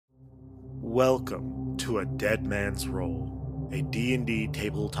Welcome to A Dead Man's Roll, a D&D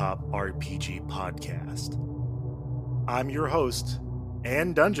tabletop RPG podcast. I'm your host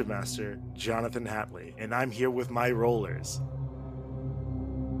and Dungeon Master, Jonathan Hatley, and I'm here with my rollers.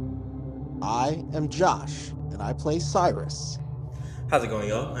 I am Josh, and I play Cyrus. How's it going,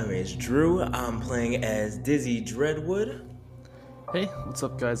 y'all? My name is Drew. I'm playing as Dizzy Dreadwood. Hey, what's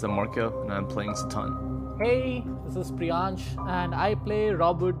up guys? I'm Marco, and I'm playing Satan. Hey, this is Priyansh, and I play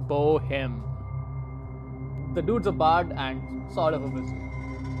Robert Bohem. The dude's a bard and sort of a wizard.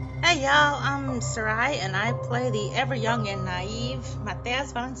 Hey y'all, I'm Sarai, and I play the ever young and naive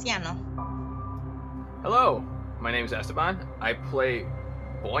Mateus Valenciano. Hello, my name is Esteban. I play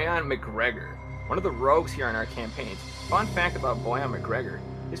Boyan McGregor, one of the rogues here on our campaigns. Fun fact about Boyan McGregor,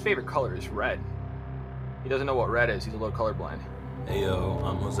 his favorite color is red. He doesn't know what red is, he's a little colorblind. Hey yo,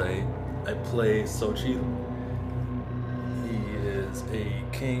 I'm Jose. I play Sochi. He is a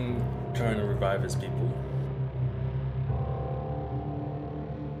king trying to revive his people.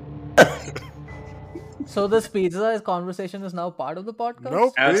 So this pizza conversation is now part of the podcast?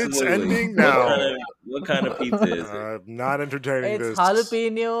 Nope, Absolutely. It's ending now. What kind of pizza is it? I'm not entertaining It's this.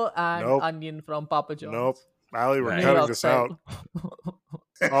 jalapeno and Nope. onion from Papa John's. Nope. Allie, we're New cutting York this style. out.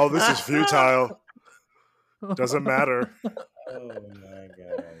 Oh, this is futile. Doesn't matter. Oh my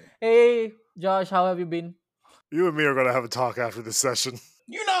god. Hey, Josh, how have you been? You and me are going to have a talk after this session.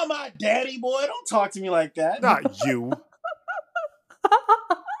 You're not my daddy, boy. Don't talk to me like that. Not you.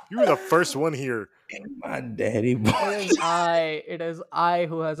 You were the first one here. My daddy boy. It is I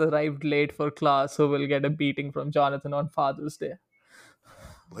who has arrived late for class who will get a beating from Jonathan on Father's Day.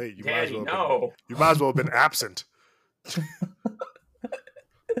 Late, you Daddy, might as well no. you might as well have been absent.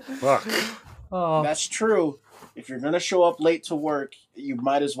 Fuck. Oh, That's true. If you're going to show up late to work, you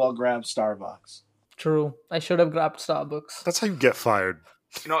might as well grab Starbucks. true. I should have grabbed Starbucks. That's how you get fired.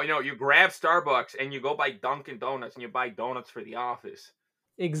 You grab Starbucks and you go buy Dunkin' Donuts and you buy donuts for the office.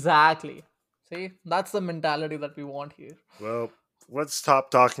 Exactly. See, that's the mentality that we want here. Well, let's stop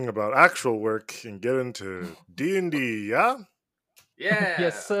talking about actual work and get into D&D, yeah? Yeah.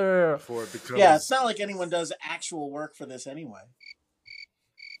 Yes, sir. Before it becomes... Yeah, it's not like anyone does actual work for this anyway.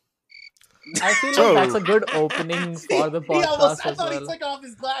 I feel So- like that's a good opening for the I podcast thought as well. he took off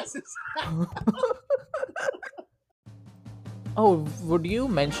his glasses. Oh, would you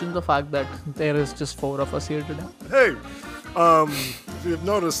mention the fact that there is just 4 of us here today? Hey, if you've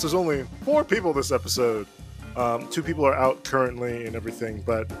noticed, there's only 4 people this episode. 2 people are out currently and everything,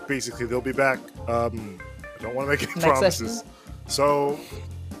 but basically they'll be back. I don't want to make any Next promises. session? So,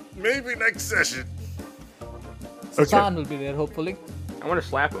 maybe next session. Satan will be there, hopefully. I want to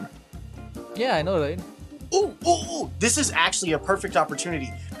slap him. Yeah, I know, right? Ooh. This is actually a perfect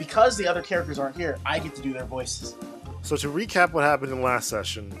opportunity. Because the other characters aren't here, I get to do their voices. So to recap what happened in last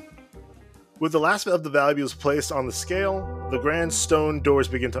session, with the last of the valuables placed on the scale, the grand stone doors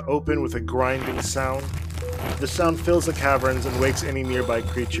begin to open with a grinding sound. The sound fills the caverns and wakes any nearby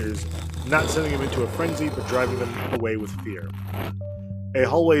creatures, not sending them into a frenzy, but driving them away with fear. A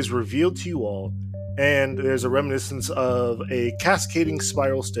hallway is revealed to you all, and there's a reminiscence of a cascading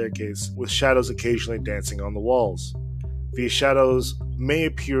spiral staircase with shadows occasionally dancing on the walls. These shadows may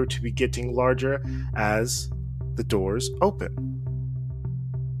appear to be getting larger as the doors open.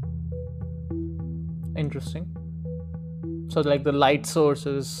 Interesting. So, like, the light source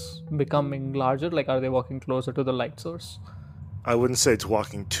is becoming larger? Like, are they walking closer to the light source? I wouldn't say it's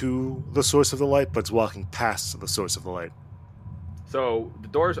walking to the source of the light, but it's walking past the source of the light. So the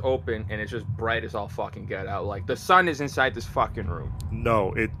doors open and it's just bright as all fucking get out. Like the sun is inside this fucking room.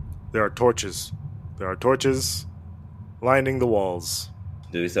 No, there are torches. There are torches lining the walls.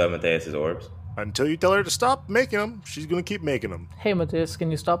 Do we still have Matthias' orbs? Until you tell her to stop making them, she's going to keep making them. Hey, Matthias,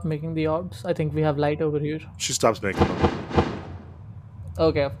 can you stop making the orbs? I think we have light over here. She stops making them.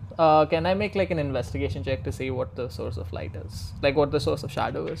 Okay. Can I make, like, an investigation check to see what the source of light is? Like, what the source of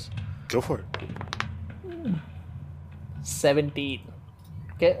shadow is? Go for it. 17.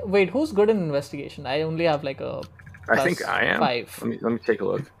 Okay, wait, who's good in investigation? I only have, like, a I think I am. 5. Let me take a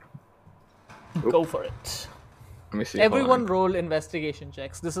look. Go for it. Let me see. Hold Everyone on. roll investigation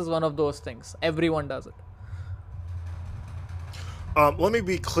checks. This is one of those things. Everyone does it. Let me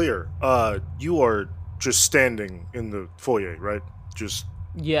be clear. You are just standing in the foyer, right? Just...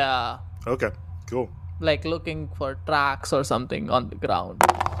 Yeah. Okay, cool. Like looking for tracks or something on the ground.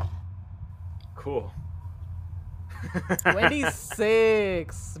 Cool.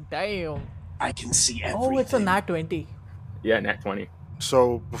 26. Damn. I can see everything. Oh, it's a nat 20. Yeah, nat 20.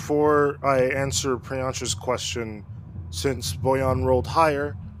 So, before I answer Priyansh's question, since Boyan rolled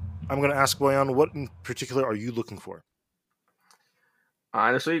higher, I'm going to ask Boyan, what in particular are you looking for?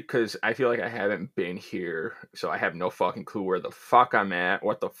 Honestly, because I feel like I haven't been here, so I have no fucking clue where the fuck I'm at,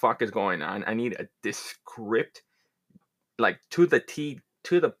 what the fuck is going on. I need a descript, like to the T,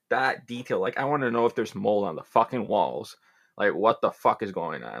 to the dot detail. Like, I want to know if there's mold on the fucking walls. Like, what the fuck is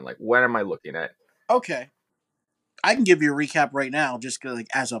going on? Like, what am I looking at? Okay. I can give you a recap right now, just like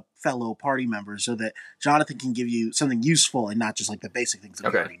as a fellow party member, so that Jonathan can give you something useful and not just like the basic things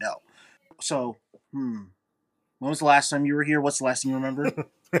that we already know. So, when was the last time you were here? What's the last thing you remember?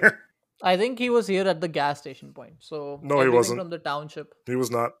 I think he was here at the gas station point. So No, he everything wasn't. from the township. He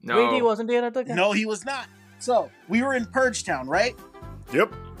was not. No. Wait, he wasn't here at the gas. No, he was not. So we were in Purge Town, right?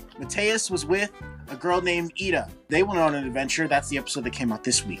 Yep. Mateus was with a girl named Ida. They went on an adventure. That's the episode that came out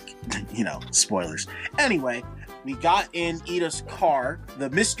this week. Spoilers. Anyway, we got in Ida's car. The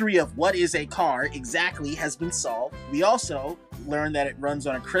mystery of what is a car exactly has been solved. We also learned that it runs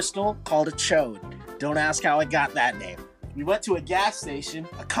on a crystal called a chode. Don't ask how it got that name. We went to a gas station,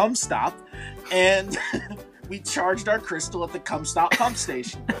 a cum stop, and we charged our crystal at the cum stop pump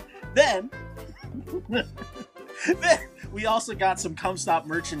station. Then we also got some cum stop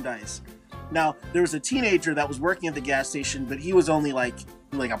merchandise. Now, there was a teenager that was working at the gas station, but he was only like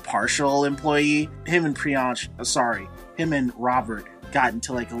a partial employee. Him and Robert got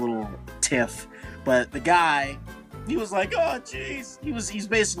into like a little tiff. But the guy, he was like, oh jeez. He's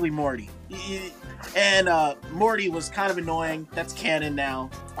basically Morty. And Morty was kind of annoying. That's canon now.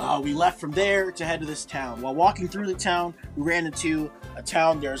 We left from there to head to this town. While walking through the town, we ran into a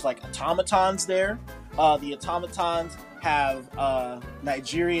town. There's like automatons there. The automatons have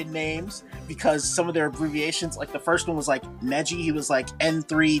Nigerian names because some of their abbreviations, like the first one was like Neji, he was like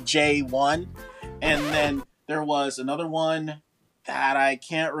N3J1. And then there was another one that I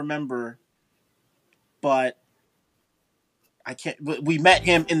can't remember, but we met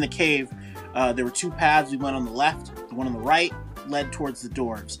him in the cave. There were two paths. We went on the left. The one on the right led towards the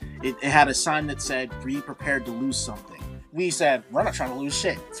dwarves. It had a sign that said, be prepared to lose something. We said, we're not trying to lose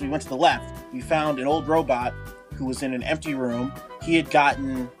shit. So we went to the left. We found an old robot who was in an empty room. He had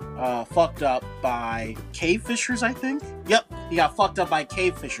gotten fucked up by cave fishers, I think. Yep, he got fucked up by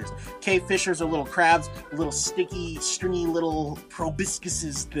cave fishers. Cave fishers are little crabs, little sticky, stringy little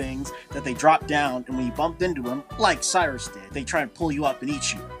proboscises things that they drop down, and when you bumped into them, like Cyrus did, they try and pull you up and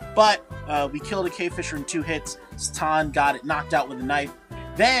eat you. But we killed a cave fisher in 2 hits. Satan got it knocked out with a knife.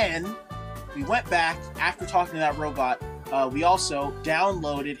 Then we went back after talking to that robot. We also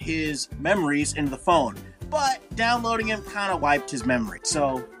downloaded his memories into the phone. But downloading him kind of wiped his memory.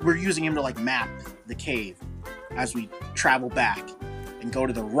 So we're using him to like map the cave as we travel back and go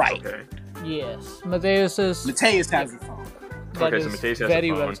to the right. Okay. Yes. Mateus has the phone. That Okay, so is Mateus has very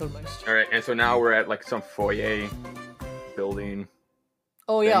a phone. well surmised. All right, and so now we're at like some foyer building.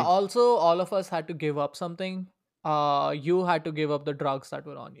 Oh yeah, thing. also all of us had to give up something. You had to give up the drugs that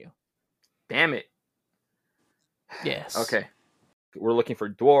were on you. Damn it. Yes. Okay. We're looking for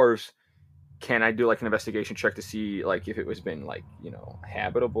dwarves. Can I do like an investigation check to see like if it was been like,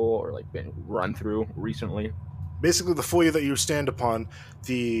 habitable or like been run through recently? Basically, the foyer that you stand upon,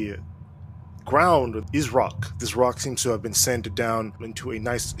 the ground is rock. This rock seems to have been sanded down into a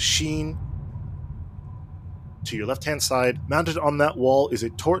nice sheen. To your left-hand side, mounted on that wall is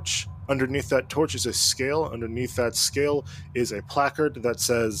a torch. Underneath that torch is a scale. Underneath that scale is a placard that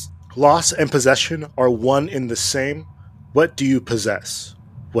says, "Loss and possession are one in the same. What do you possess?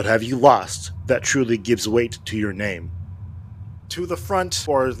 What have you lost that truly gives weight to your name?" To the front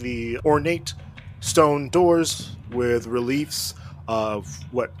are the ornate stone doors with reliefs of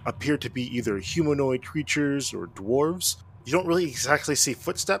what appear to be either humanoid creatures or dwarves. You don't really exactly see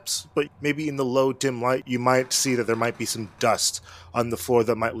footsteps, but maybe in the low, dim light, you might see that there might be some dust on the floor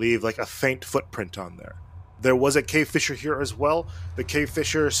that might leave like a faint footprint on there. There was a cave fisher here as well. The cave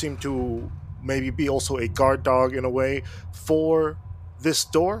fisher seemed to maybe be also a guard dog in a way for this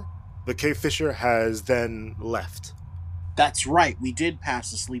door. The cave fisher has then left. That's right, we did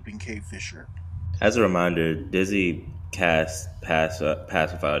pass the sleeping cave fisher. As a reminder, Dizzy cast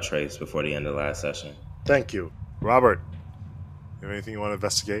Pacify a Trace before the end of the last session. Thank you. Robert, you have anything you want to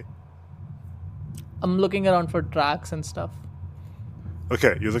investigate? I'm looking around for tracks and stuff.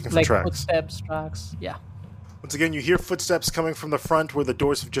 Okay, you're looking for like tracks. Footsteps, tracks, yeah. Once again, you hear footsteps coming from the front where the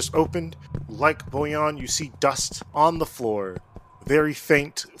doors have just opened. Like Boyan, you see dust on the floor. Very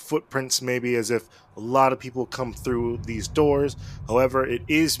faint footprints, maybe as if a lot of people come through these doors. However, it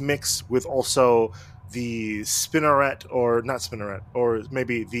is mixed with also the spinneret, or not spinneret, or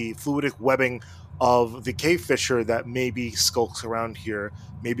maybe the fluidic webbing of the cave fisher that maybe skulks around here,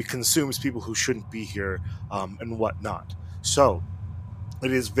 maybe consumes people who shouldn't be here, and whatnot. So,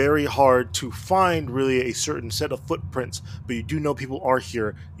 It is very hard to find really a certain set of footprints, but you do know people are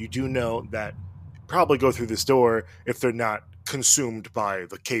here. You do know that probably go through this door if they're not consumed by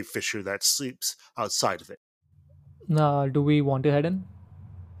the cave fisher that sleeps outside of it. Do we want to head in?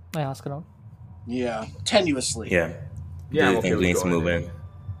 I ask around. Yeah, tenuously. Yeah. Yeah, Do I'm you okay think with we need to going move in. in?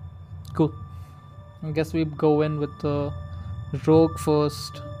 Cool. I guess we go in with the rogue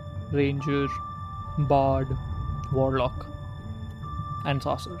first, ranger, bard, warlock, and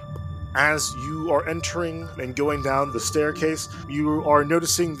sorcerer. As you are entering and going down the staircase, you are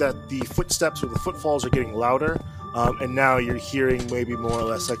noticing that the footsteps or the footfalls are getting louder, and now you're hearing maybe more or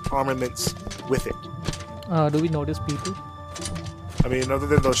less like armaments with it. Do we notice people? I mean, other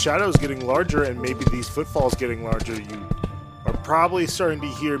than those shadows getting larger and maybe these footfalls getting larger, you are probably starting to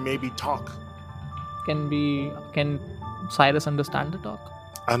hear maybe talk. Can Cyrus understand the talk?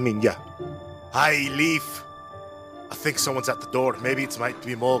 I mean, yeah. Hi, Leaf. I think someone's at the door. Maybe it might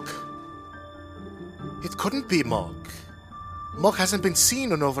be Maug. It couldn't be Maug. Maug hasn't been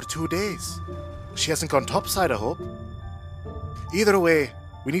seen in over 2 days. She hasn't gone topside, I hope. Either way,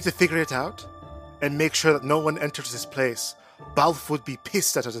 we need to figure it out and make sure that no one enters this place. Balf would be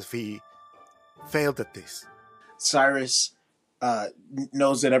pissed at us if he failed at this. Cyrus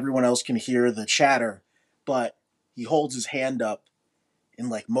knows that everyone else can hear the chatter, but he holds his hand up and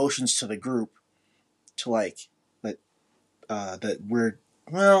like motions to the group to like that we're,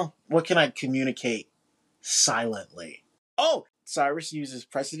 well, what can I communicate silently? Oh, Cyrus uses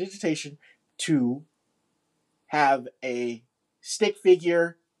prestidigitation to have a stick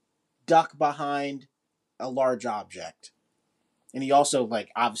figure duck behind a large object. And he also, like,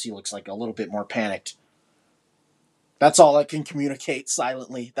 obviously looks like a little bit more panicked. That's all I can communicate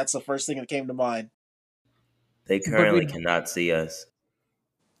silently. That's the first thing that came to mind. They currently cannot see us.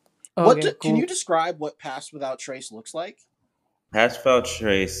 Okay, Can you describe what Pass Without Trace looks like? Pass without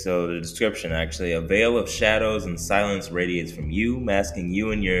trace, so the description actually, a veil of shadows and silence radiates from you, masking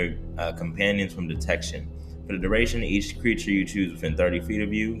you and your companions from detection. For the duration, each creature you choose within 30 feet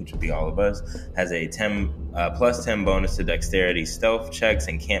of you, which would be all of us, has a plus 10 bonus to dexterity stealth checks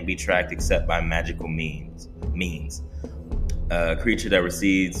and can't be tracked except by magical means. A creature that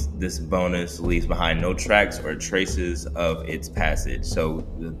receives this bonus leaves behind no tracks or traces of its passage. So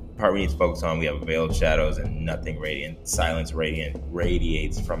the part we need to focus on, we have a veil of shadows and nothing radiant. Silence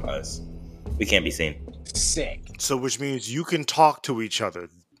radiates from us. We can't be seen. Sick. So which means you can talk to each other.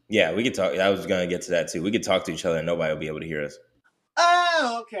 Yeah, we could talk. I was going to get to that too. We could talk to each other and nobody will be able to hear us.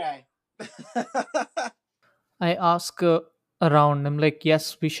 Oh, okay. I ask around. I'm like,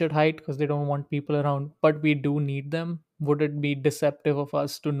 yes, we should hide because they don't want people around, but we do need them. Would it be deceptive of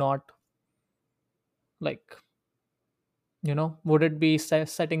us to not, like, would it be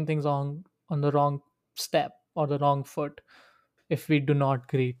setting things on the wrong step or the wrong foot if we do not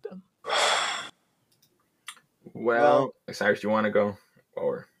greet them? Well, Cyrus, do you want to go?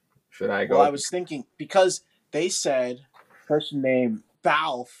 Or should I go? Well, I was thinking, because they said a person named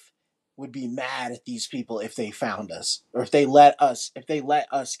Balf would be mad at these people if they found us, or if they let us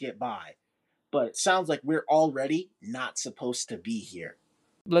get by. But it sounds like we're already not supposed to be here.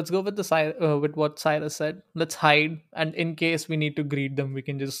 Let's go with with what Cyrus said. Let's hide, and in case we need to greet them, we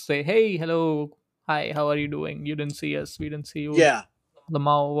can just say, "Hey, hello, hi, how are you doing? You didn't see us, we didn't see you." Yeah. The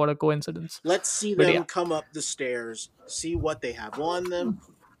Mao, what a coincidence. Let's see them come up the stairs, see what they have on them,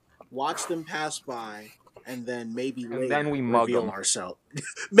 watch them pass by, and then maybe later then we mug reveal them. ourselves.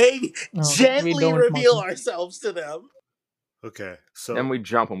 Maybe gently reveal ourselves to them. Okay, so then we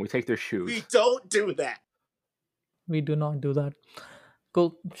jump them. We take their shoes. We don't do that. We do not do that.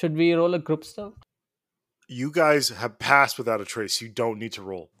 Cool. Should we roll a group stuff? You guys have passed without a trace. You don't need to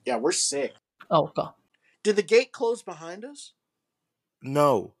roll. Yeah, we're sick. Oh, okay. Did the gate close behind us?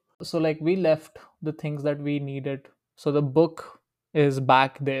 No. So, like, we left the things that we needed. So the book is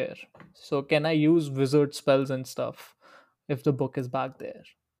back there. So can I use wizard spells and stuff if the book is back there?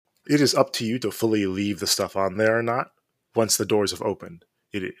 It is up to you to fully leave the stuff on there or not once the doors have opened.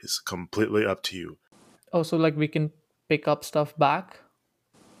 It is completely up to you. Oh, so like we can pick up stuff back?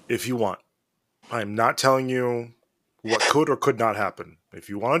 If you want. I'm not telling you what could or could not happen. If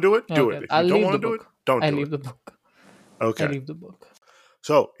you want to do it, do it. If you don't want to do it, don't do it. I leave the book. Okay. I leave the book.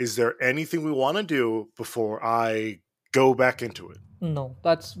 So, is there anything we want to do before I go back into it? No,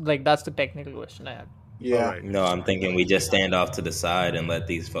 that's the technical question I had. Yeah. Right. No, I'm thinking we just stand off to the side and let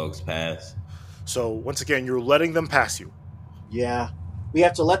these folks pass. So, once again, you're letting them pass you. Yeah. We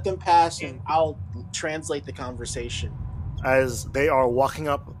have to let them pass, and I'll translate the conversation. As they are walking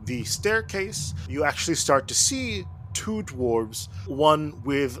up the staircase, you actually start to see two dwarves, one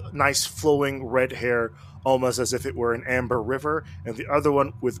with nice flowing red hair, almost as if it were an amber river, and the other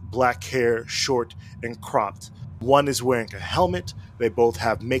one with black hair, short and cropped. One is wearing a helmet. They both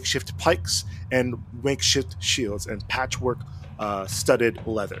have makeshift pikes and makeshift shields and patchwork studded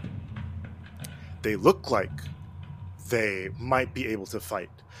leather. They look like they might be able to fight.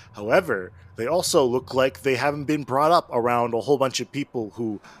 However, they also look like they haven't been brought up around a whole bunch of people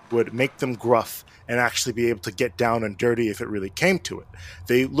who would make them gruff and actually be able to get down and dirty if it really came to it.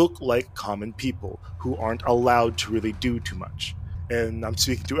 They look like common people who aren't allowed to really do too much. And I'm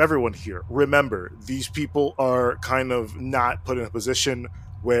speaking to everyone here. Remember, these people are kind of not put in a position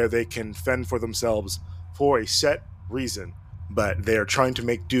where they can fend for themselves for a set reason, but they are trying to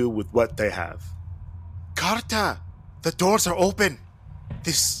make do with what they have. Carta! The doors are open!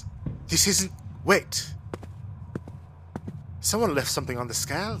 This isn't... Wait. Someone left something on the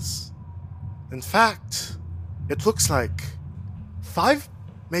scales. In fact, it looks like 5,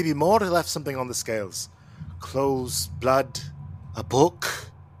 maybe more left something on the scales. Clothes, blood, a book.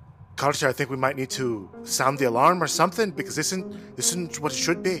 Carter, I think we might need to sound the alarm or something, because this isn't what it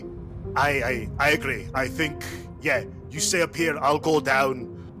should be. I agree. I think, yeah, you stay up here, I'll go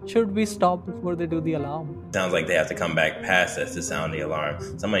down. Should we stop before they do the alarm? Sounds like they have to come back past us to sound the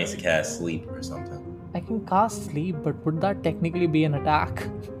alarm. Somebody needs to cast sleep or something. I can cast sleep, but would that technically be an attack?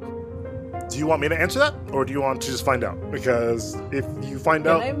 Do you want me to answer that, or do you want to just find out? Because if you find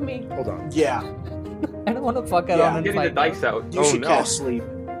out... Hold on. Yeah. I don't want to fuck around and getting find the dice out. You should cast sleep.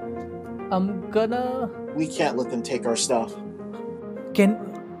 I'm gonna... We can't let them take our stuff.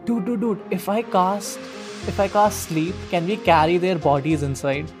 Dude, if I cast sleep, can we carry their bodies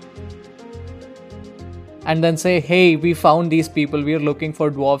inside? And then say, hey, we found these people, we're looking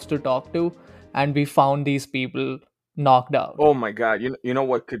for dwarves to talk to, and we found these people knocked out. Oh my god, you know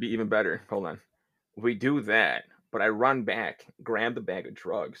what could be even better? Hold on. We do that, but I run back, grab the bag of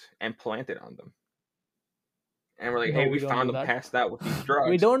drugs, and plant it on them. And we're like, hey, we found them passed out with these drugs.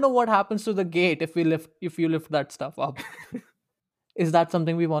 We don't know what happens to the gate if you lift that stuff up. Is that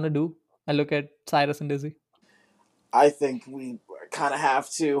something we want to do? I look at Cyrus and Dizzy. I think we kind of have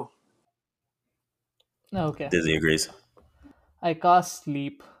to. Okay. Dizzy agrees. I cast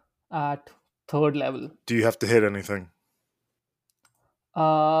sleep at 3rd level. Do you have to hit anything?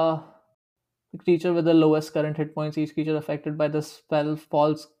 The creature with the lowest current hit points, each creature affected by the spell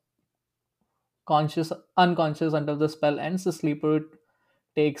falls unconscious until the spell ends. The sleeper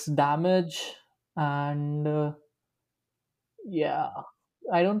takes damage, and yeah,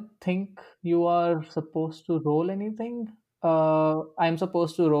 I don't think you are supposed to roll anything. I'm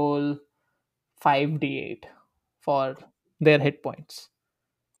supposed to roll 5d8 for their hit points.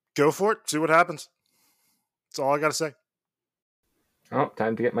 Go for it. See what happens. That's all I gotta say. Oh,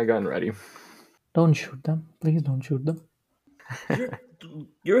 time to get my gun ready. Don't shoot them. Please don't shoot them.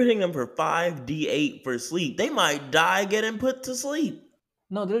 You're hitting them for 5d8 for sleep. They might die getting put to sleep.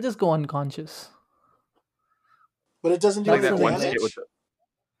 No, they'll just go unconscious. But it doesn't do any damage.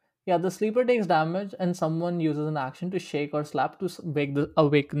 Yeah, the sleeper takes damage, and someone uses an action to shake or slap to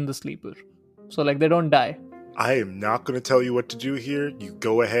awaken the sleeper. So, like, they don't die. I am not going to tell you what to do here. You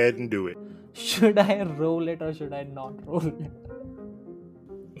go ahead and do it. Should I roll it or should I not roll it?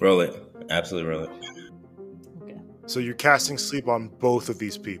 Roll it. Absolutely roll it. Okay. So you're casting sleep on both of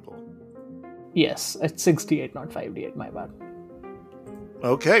these people? Yes, it's 6d8, not 5d8, my bad.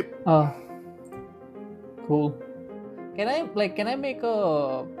 Okay. Cool. Can I make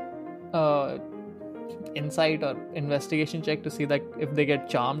a insight or investigation check to see like if they get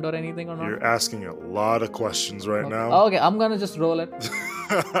charmed or anything or not? You're asking a lot of questions right now. Okay, I'm gonna just roll it.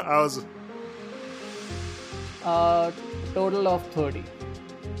 Total of 30.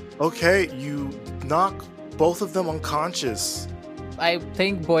 Okay, you knock both of them unconscious. I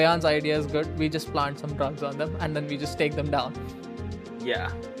think Boyan's idea is good. We just plant some drugs on them and then we just take them down.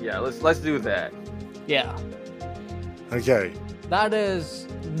 Yeah, let's do that. Yeah. Okay. That is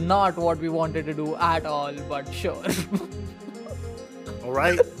not what we wanted to do at all, but sure.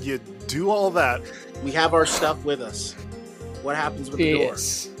 Alright, you do all that. We have our stuff with us. What happens with the door?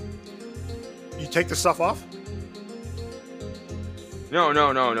 You take the stuff off?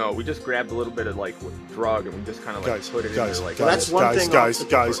 No. We just grabbed a little bit of like drug and we just kind of like put it in there. Like that's one thing. Guys.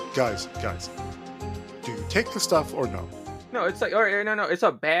 Do you take the stuff or no? No, it's like, no. It's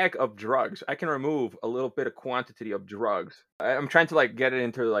a bag of drugs. I can remove a little bit of quantity of drugs. I'm trying to like get it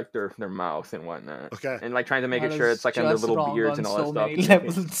into like their mouth and whatnot. Okay. And like trying to make sure it's like on their little beards and all that stuff. Many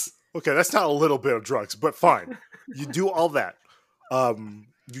levels. Okay, that's not a little bit of drugs, but fine. You do all that. Are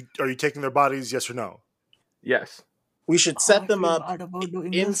you taking their bodies? Yes or no? Yes. We should set them up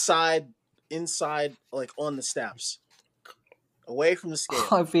inside, like on the steps. away from the scale.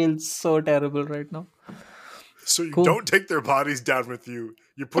 I feel so terrible right now. So you Cool. don't take their bodies down with you.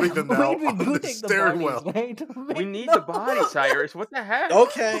 You're putting them now Wait, we on do the take stairwell. the bodies, right? We need the body, Cyrus. What the heck?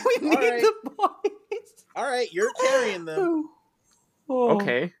 Okay, We all need right, the bodies. all right. You're carrying them. Oh.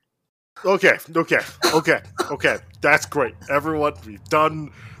 Okay. Okay. That's great. Everyone, we've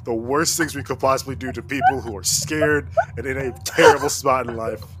done the worst things we could possibly do to people who are scared and in a terrible spot in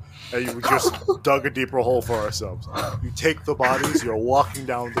life. And you just dug a deeper hole for ourselves. You take the bodies, you're walking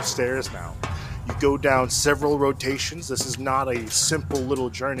down the stairs now. You go down several rotations. This is not a simple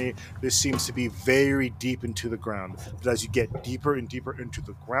little journey. This seems to be very deep into the ground. But as you get deeper and deeper into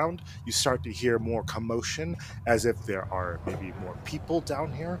the ground, you start to hear more commotion, as if there are maybe more people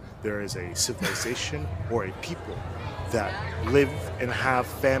down here. There is a civilization or a people that live and have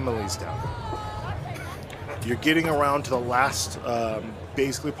families down here. You're getting around to the last,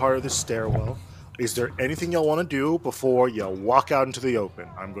 basically part of the stairwell. Is there anything y'all want to do before you walk out into the open?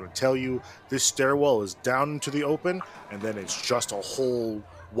 I'm going to tell you this stairwell is down into the open, and then it's just a whole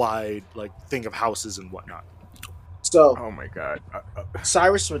wide thing of houses and whatnot. So, Oh my god.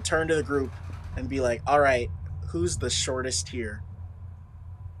 Cyrus would turn to the group and be like, "All right, who's the shortest here?"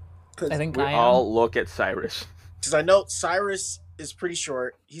 I think We I am. all look at Cyrus. Because I know Cyrus is pretty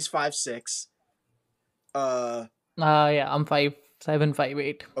short. He's 5'6". Yeah, I'm 5'7",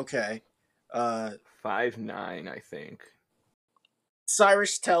 5'8". Okay. 5'9", I think.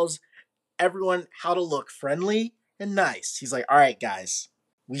 Cyrus tells everyone how to look friendly and nice. He's like, "All right, guys,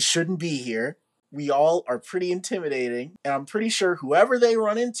 we shouldn't be here. We all are pretty intimidating, and I'm pretty sure whoever they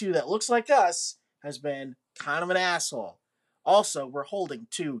run into that looks like us has been kind of an asshole. Also, we're holding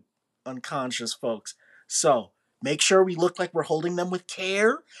 2 unconscious folks, so make sure we look like we're holding them with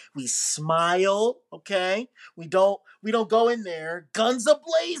care. We smile, okay? We don't go in there guns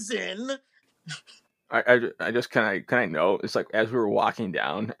a-blazing." I just can I know it's like as we were walking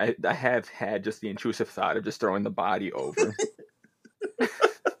down, I have had just the intrusive thought of just throwing the body over.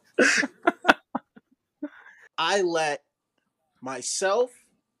 I let myself,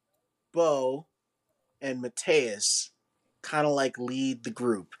 Bo, and Mateus kind of lead the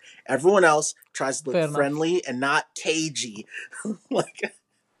group. Everyone else tries to look Fair enough. friendly and not cagey.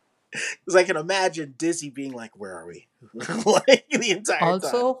 Because I can imagine Dizzy being like, "Where are we?" The entire time.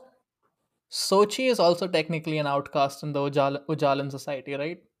 Also, Sochi is also technically an outcast in the Ujalan society,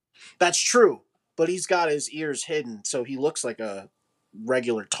 right? That's true, but he's got his ears hidden, so he looks like a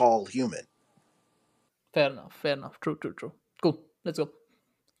regular tall human. Fair enough. True. Cool, let's go.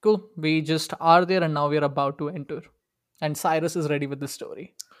 Cool, we just are there and now we are about to enter. And Cyrus is ready with the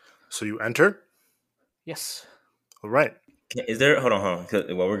story. So you enter? Yes. All right. Is there hold on?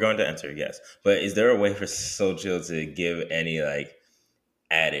 Well, we're going to enter, yes. But is there a way for Sochil to give any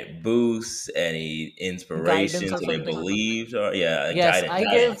added boosts, any inspiration Guidance or so they something? believed, or Yes, guidance? I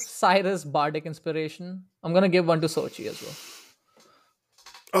give Cyrus bardic inspiration. I'm gonna give one to Sochi as well.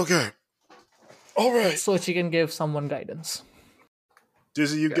 Okay. All right. Sochi can give someone guidance.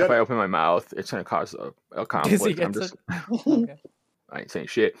 Dizzy, you If get I it? open my mouth, it's gonna cause a conflict. Dizzy I'm gets just, it. Okay. I ain't saying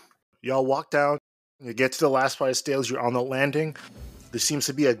shit. Y'all walk down. You get to the last part of stairs. You're on the landing. There seems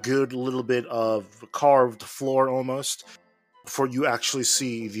to be a good little bit of carved floor almost before you actually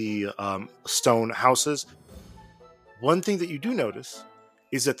see the stone houses. One thing that you do notice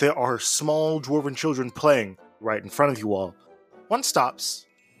is that there are small dwarven children playing right in front of you all. One stops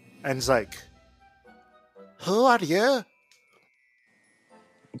and is like, "Who are you?"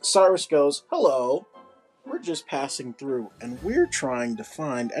 Cyrus goes, "Hello. We're just passing through, and we're trying to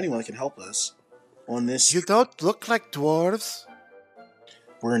find anyone that can help us on this." "You don't look like dwarves."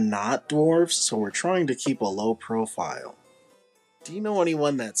 "We're not dwarves, so we're trying to keep a low profile. Do you know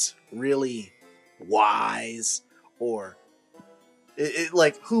anyone that's really wise, or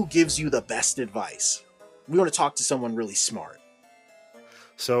who gives you the best advice? We want to talk to someone really smart."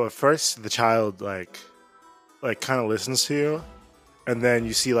 So at first the child kind of listens to you, and then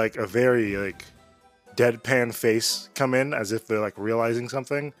you see a very deadpan face come in as if they're realizing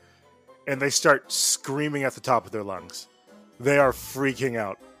something, and they start screaming at the top of their lungs. They are freaking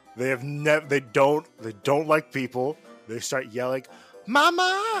out. They don't like people. They start yelling,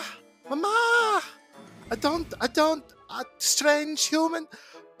 "Mama! Mama! I don't, strange human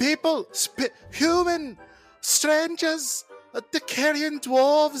people, human strangers, the carrion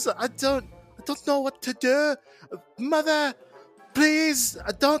dwarves. I don't know what to do. Mother, please,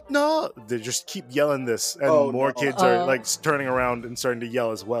 I don't know." They just keep yelling this, and more no. kids are turning around and starting to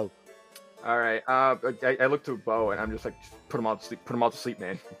yell as well. All right. I look to Bo and I'm just put them all to sleep. Put them all to sleep,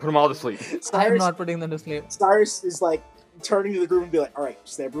 man. Put them all to sleep. I am not putting them to sleep. Cyrus is turning to the group and be like, all right,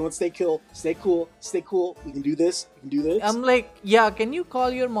 just everyone stay cool, stay cool, stay cool. We can do this. We can do this. I'm like, yeah, can you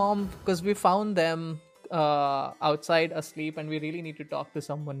call your mom? Because we found them outside asleep and we really need to talk to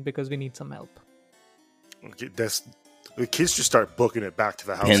someone because we need some help. Okay, the kids just start booking it back to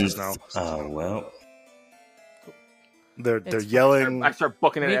the houses now. Oh, well. They're It's yelling. I start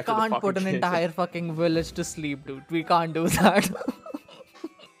booking it We after the can't fucking put an kids. entire fucking village to sleep, dude. We can't do that.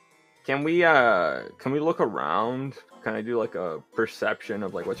 Can we look around? Can I do like a perception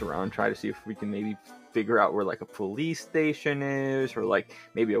of like what's around? Try to see if we can maybe figure out where like a police station is, or like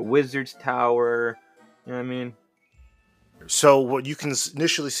maybe a wizard's tower. You know what I mean? So what you can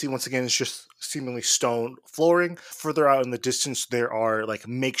initially see once again is just seemingly stone flooring. Further out in the distance, there are like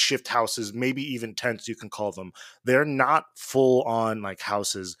makeshift houses, maybe even tents you can call them. They're not full on like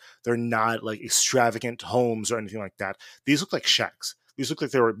houses. They're not like extravagant homes or anything like that. These look like shacks. These look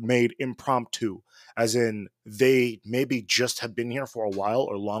like they were made impromptu, as in they maybe just have been here for a while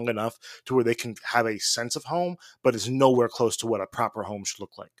or long enough to where they can have a sense of home, but it's nowhere close to what a proper home should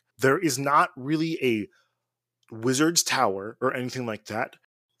look like. There is not really a wizard's tower or anything like that.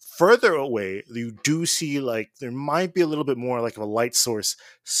 Further away, you do see like there might be a little bit more like of a light source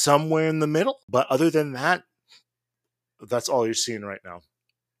somewhere in the middle, but other than that, that's all you're seeing right now.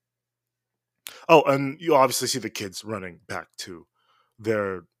 Oh, and you obviously see the kids running back to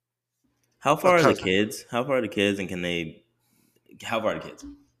their. How far are the kids? How far are the kids, and can they? How far are the kids?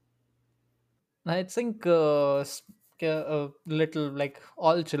 I think little, like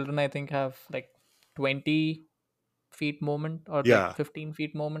all children, I think have like 20 feet movement or Yeah. like 15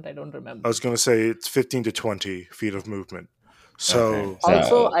 feet movement. I don't remember. I was going to say it's 15 to 20 feet of movement. So Okay.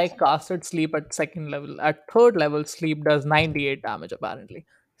 Also, I casted sleep at second level. At third level, sleep does 98 damage apparently.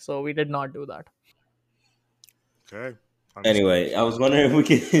 So we did not do that. okay. Anyway, I was wondering if we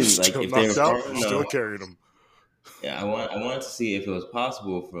could like Still if they were knocked out, far still enough. carrying them. Yeah, I wanted to see if it was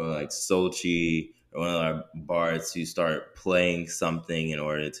possible for like Sochi or one of our bards to start playing something in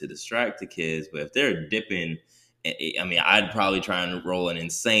order to distract the kids. But if they're dipping, I mean, I'd probably try and roll an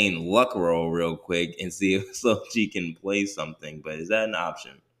insane luck roll real quick and see if Sochi can play something. But is that an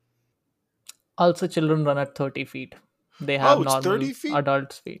option? Also, children run at 30 feet. They have Oh, it's normal 30 feet?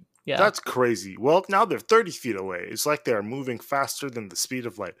 adult speed. Yeah. That's crazy. Well, now they're 30 feet away. It's like they're moving faster than the speed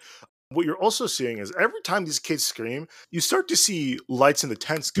of light. What you're also seeing is every time these kids scream, you start to see lights in the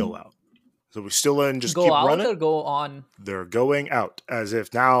tents go out. So we still in just go keep out running. or go on? They're going out, as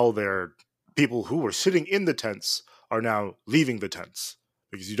if now they're people who were sitting in the tents are now leaving the tents,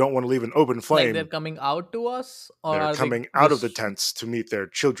 because you don't want to leave an open flame. Like they're coming out to us, or They're are coming they out of the just- tents to meet their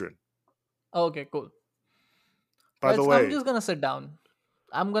children. Okay, cool. By the way, I'm just gonna sit down.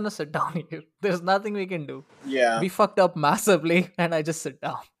 I'm gonna sit down here. There's nothing we can do. Yeah. We fucked up massively, and I just sit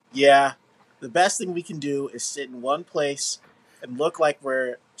down. Yeah. The best thing we can do is sit in one place and look like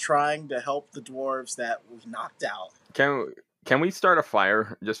we're trying to help the dwarves that we knocked out. Can we start a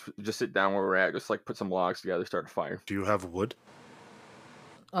fire? Just sit down where we're at. Just like put some logs together, start a fire. do you have wood?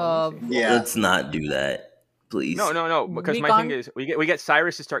 Yeah. Let's not do that, please. No. Because We my thing can't- is, we get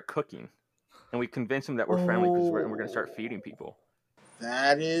Cyrus to start cooking, and we convince him that we're friendly because we're gonna start feeding people.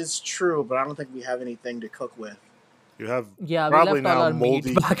 That is true, but I don't think we have anything to cook with. You have Yeah, we probably left all now our moldy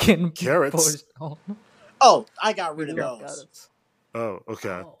meat back in carrots. Forge. Oh, I got rid of Yeah, those. carrots. Oh, okay.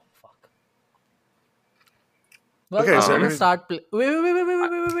 Oh, fuck. Well, Okay, I'm so gonna any- start.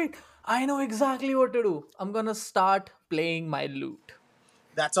 Wait. I know exactly what to do. I'm gonna start playing my lute.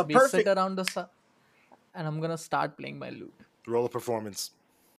 That's a We perfect. sit around and I'm gonna start playing my lute. Roll a performance.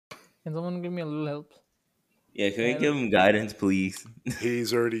 Can someone give me a little help? Yeah, can we give him guidance, please?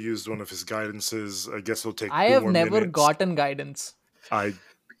 He's already used one of his guidances. I guess it'll take I 2 have more never minutes. gotten guidance. I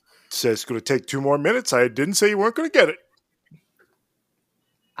said it's going to take 2 more minutes. I didn't say you weren't going to get it.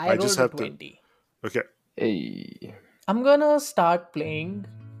 I I rolled just a have to- 20. Okay. Hey. I'm gonna start playing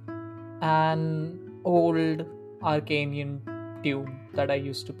an old Arcanian tune that I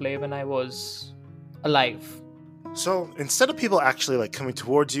used to play when I was alive. So instead of people actually like coming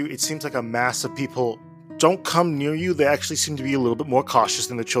towards you, it seems like a mass of people don't come near you. They actually seem to be a little bit more cautious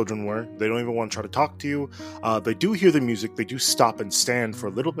than the children were. They don't even want to try to talk to you. They do hear the music. They do stop and stand for a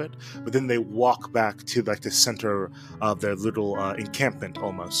little bit, but then they walk back to like the center of their little encampment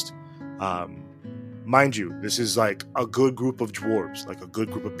almost. Mind you, this is like a good group of dwarves, like a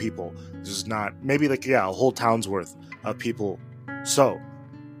good group of people. This is not maybe like a whole town's worth of people. So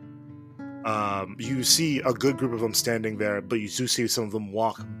you see a good group of them standing there, but you do see some of them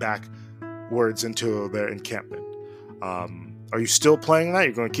walk backwards into their encampment. Are you still playing that?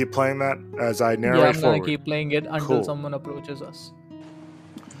 You're going to keep playing that as I narrate Yeah, I'm forward? gonna keep playing it until Cool. someone approaches us.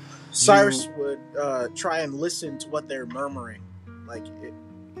 Cyrus would try and listen to what they're murmuring.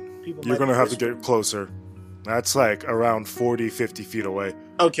 People. You're going to have to get closer. That's like around 40, 50 feet away.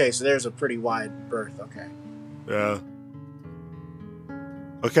 Okay, so there's a pretty wide berth. Okay. Yeah.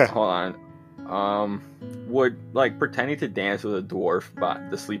 Okay. Hold on. Would pretending to dance with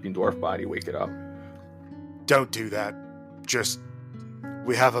the sleeping dwarf body, wake it up? Don't do that.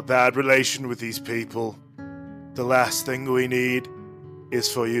 We have a bad relation with these people. The last thing we need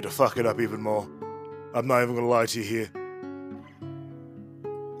is for you to fuck it up even more. I'm not even gonna lie to you here.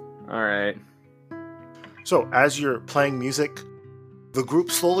 Alright. So, as you're playing music, the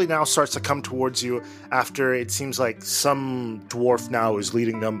group slowly now starts to come towards you after it seems like some dwarf now is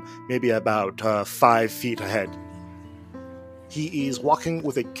leading them maybe about 5 feet ahead. He is walking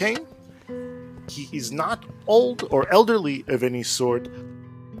with a cane. He is not old or elderly of any sort.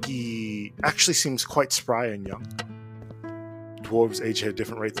 He actually seems quite spry and young. Dwarves age at a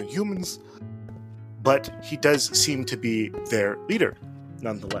different rate than humans, but he does seem to be their leader,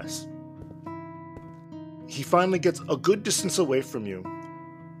 nonetheless. He finally gets a good distance away from you,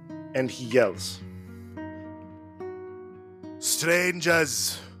 and he yells,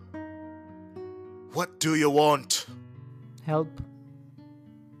 "Strangers, what do you want?" Help.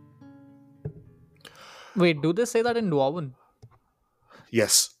 Wait, do they say that in Dwarven?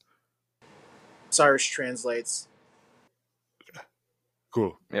 Yes. Cyrus translates.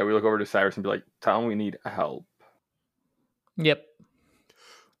 Cool. Yeah, we look over to Cyrus and be like, tell him we need help. Yep.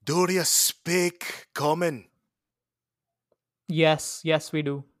 Do you speak common? Yes, we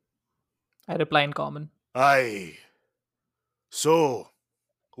do. I reply in common. Aye. So,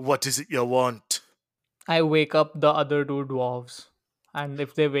 what is it you want? I wake up the other two dwarves. And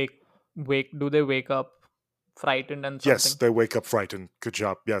if they do they wake up frightened and something? Yes, they wake up frightened. Good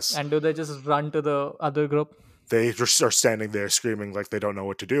job, yes. And do they just run to the other group? They just are standing there screaming like they don't know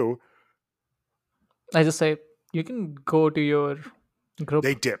what to do. I just say, you can go to your group.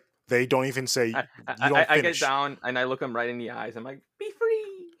 They dip. They don't even say, you don't I get finish. down and I look them right in the eyes. I'm like, be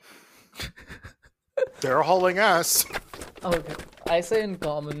free. They're hauling ass. Okay. I say in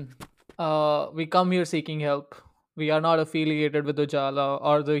common, we come here seeking help. We are not affiliated with Ujala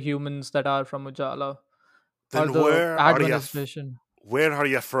or the humans that are from Ujala. Then or the where are you? administration. Where are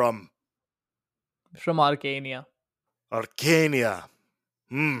you from? From Arcania. Arcania.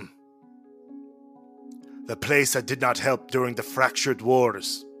 The place that did not help during the fractured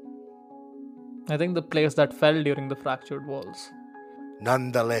wars. I think the place that fell during the fractured walls.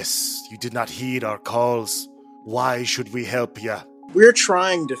 Nonetheless, you did not heed our calls. Why should we help you? We're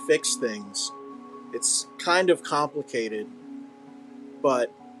trying to fix things. It's kind of complicated,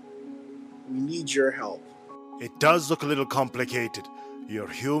 but we need your help. It does look a little complicated. You're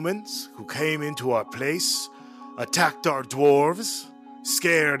humans who came into our place, attacked our dwarves,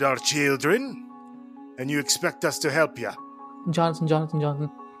 scared our children, and you expect us to help you. Jonathan.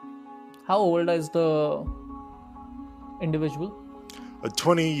 How old is the individual?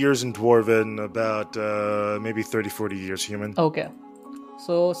 20 years in Dwarven, about maybe 30, 40 years human. Okay.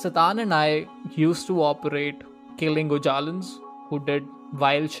 So Satan and I used to operate killing Ujalans who did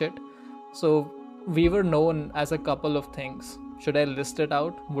vile shit. So we were known as a couple of things. Should I list it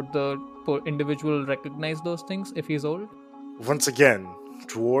out? Would the individual recognize those things if he's old? Once again,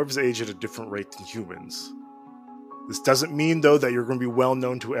 dwarves age at a different rate than humans. This doesn't mean, though, that you're going to be well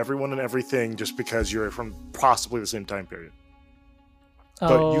known to everyone and everything just because you're from possibly the same time period.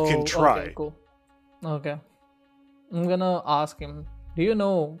 But you can try. Okay, cool. Okay. I'm gonna ask him, do you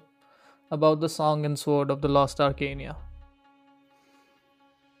know about the Song and Sword of the Lost Arcania?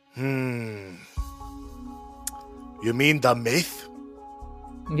 You mean the myth?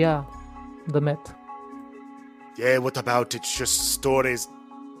 Yeah, the myth. Yeah, what about it? It's just stories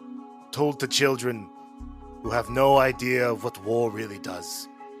told to children who have no idea of what war really does.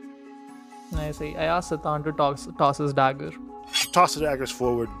 I see. I asked Satan to toss his dagger. Toss the daggers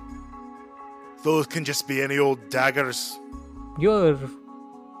forward. Those can just be any old daggers. You're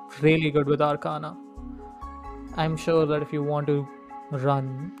really good with Arcana. I'm sure that if you want to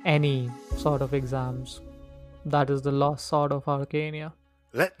run any sort of exams, that is the lost sword of Arcania.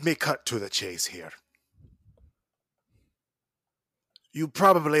 Let me cut to the chase here. You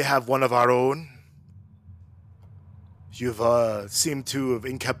probably have one of our own. You've seemed to have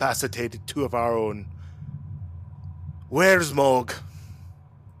incapacitated two of our own. Where's Maug?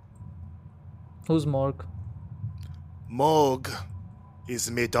 Who's Morg? Maug is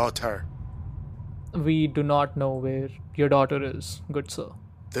my daughter. We do not know where your daughter is, good sir.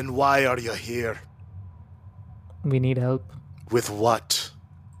 Then why are you here? We need help. With what?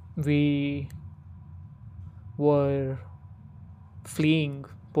 We were fleeing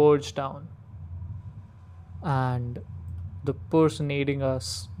purged down, and the person aiding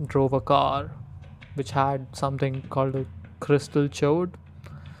us drove a car which had something called a crystal chode,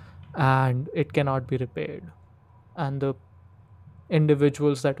 and it cannot be repaired. And the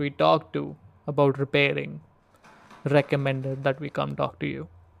individuals that we talked to about repairing recommended that we come talk to you.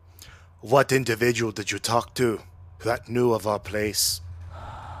 What individual did you talk to that knew of our place?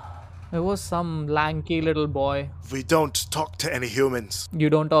 It was some lanky little boy. We don't talk to any humans. You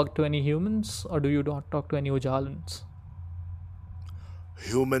don't talk to any humans, or do you not talk to any Ujalans?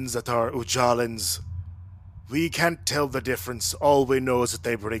 Humans that are Ujalans. We can't tell the difference. All we know is that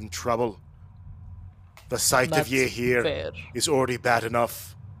they bring trouble. The sight of ye That's here fair. is already bad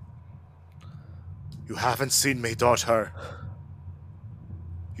enough. You haven't seen me daughter.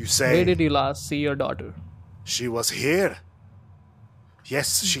 You say Where did you last see your daughter? she was here.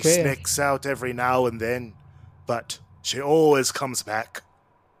 Yes, she Where? sneaks out every now and then, but she always comes back.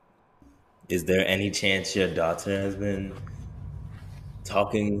 Is there any chance your daughter has been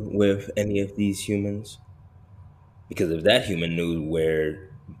talking with any of these humans? Because if that human knew where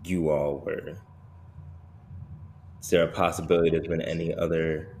you all were, is there a possibility there's been any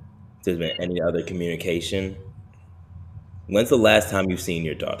other communication? When's the last time you've seen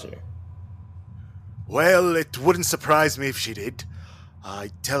your daughter? Well, it wouldn't surprise me if she did.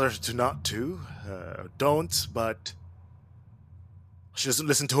 I tell her to not to, don't, but she doesn't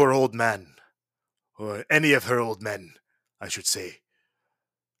listen to her old man. Or any of her old men, I should say.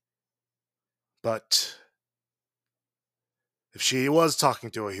 But if she was talking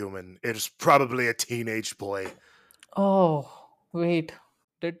to a human, it was probably a teenage boy. Oh, wait.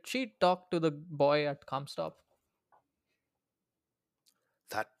 Did she talk to the boy at Comstop?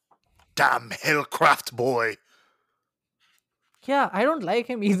 That damn Hillcraft boy. Yeah, I don't like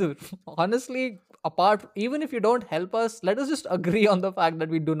him either. Honestly, even if you don't help us, let us just agree on the fact that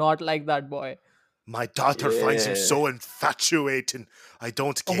we do not like that boy. My daughter finds him Yeah. so infatuating. I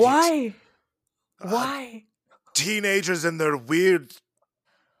don't get it. Why? Why? Teenagers and their weird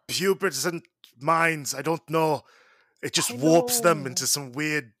pubescent minds, I don't know. It just I warps them know. into some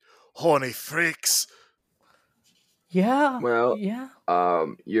weird horny freaks. Yeah. Well, yeah.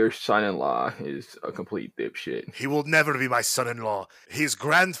 Your son-in-law is a complete dipshit. He will never be my son-in-law. His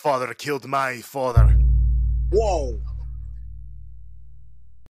grandfather killed my father. Whoa.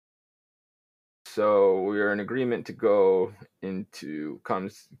 So we're in agreement to go into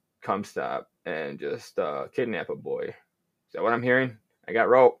Comstop and just kidnap a boy. Is that what I'm hearing? I got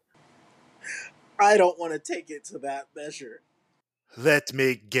rope. I don't want to take it to that measure. Let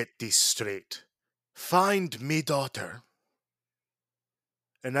me get this straight. Find me daughter,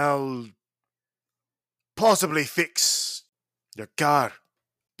 and I'll possibly fix your car.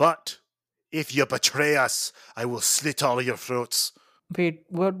 But if you betray us, I will slit all your throats. Wait,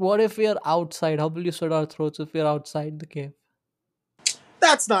 what if we are outside? How will you slit our throats if we are outside the cave?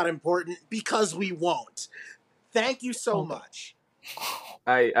 That's not important because we won't. Thank you so Okay. much.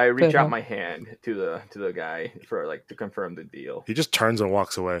 I reach Fair out enough. my hand to the guy for to confirm the deal. He just turns and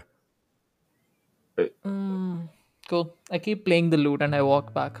walks away. Cool. I keep playing the lute and I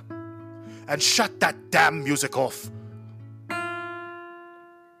walk back. And shut that damn music off.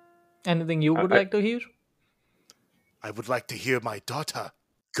 Anything you would I- like to hear? I would like to hear my daughter.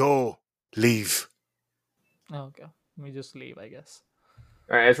 Go. Leave. Okay. We just leave, I guess.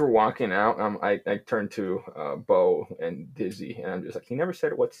 All right, as we're walking out, I turn to Bo and Dizzy, and I'm just like, he never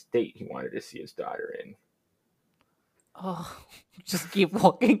said what state he wanted to see his daughter in. Oh, just keep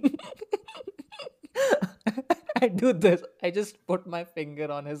walking. I do this. I just put my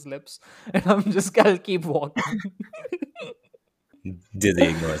finger on his lips and I'll keep walking. Dizzy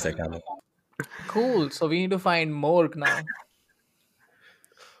ignores that comment. Cool. So we need to find Morg now.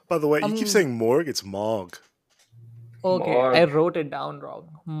 By the way, you keep saying Morg, it's Maug. Okay, Maug. I wrote it down wrong.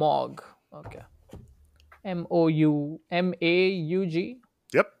 Maug. Okay. Maug.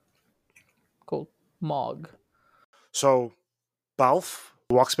 Yep. Cool. Maug. So, Balf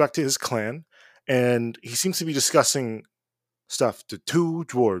walks back to his clan, and he seems to be discussing stuff to two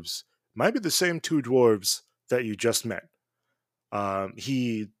dwarves. Might be the same two dwarves that you just met.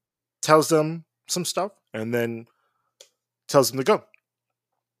 He tells them some stuff, and then tells them to go.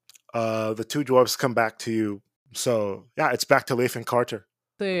 The two dwarves come back to you. So, yeah, it's back to Leif and Carter.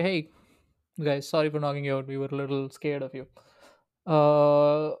 Say, hey, guys, sorry for knocking you out. We were a little scared of you.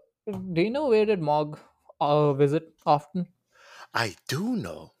 Do you know where did Mog visit often? I do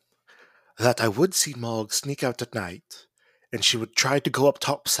know that I would see Maug sneak out at night, and she would try to go up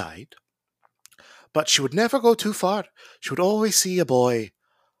topside, but she would never go too far. She would always see a boy.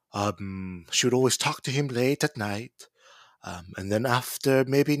 She would always talk to him late at night. And then after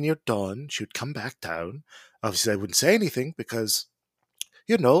maybe near dawn, she would come back down. Obviously, I wouldn't say anything because,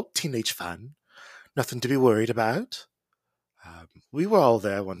 teenage fan, nothing to be worried about. We were all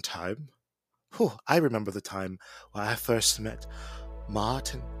there one time. Whew, I remember the time when I first met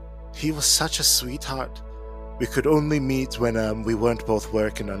Martin. He was such a sweetheart. We could only meet when we weren't both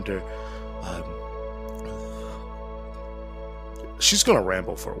working under. She's gonna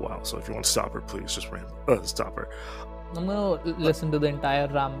ramble for a while, so if you want to stop her, please just ramble. Stop her. I'm gonna listen to the entire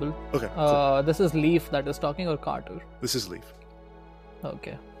ramble. Okay. Cool. This is Leaf that is talking, or Carter? This is Leaf.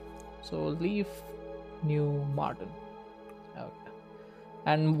 Okay. So Leaf knew Martin. Okay.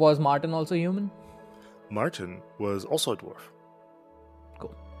 And was Martin also human? Martin was also a dwarf.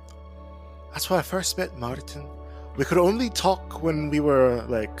 Cool. That's where I first met Martin. We could only talk when we were,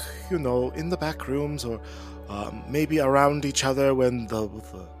 in the back rooms or maybe around each other when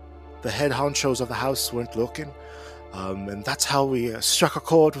the head honchos of the house weren't looking. And that's how we struck a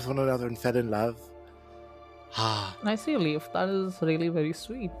chord with one another and fell in love. I see, Leaf. That is really very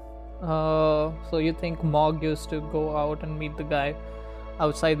sweet. So you think Maug used to go out and meet the guy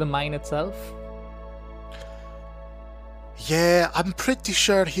outside the mine itself? Yeah, I'm pretty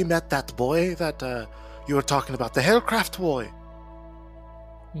sure he met that boy that you were talking about, the Hellcraft boy.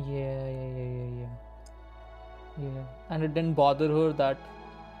 Yeah. And it didn't bother her that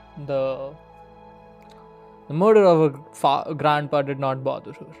the murder of her grandpa did not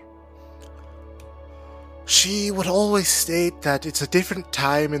bother her. She would always state that it's a different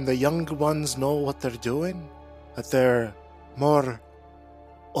time and the younger ones know what they're doing, that they're more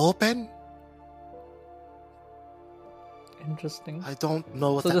open. Interesting. I don't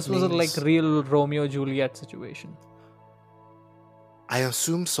know what so that this was means. a real Romeo Juliet situation. I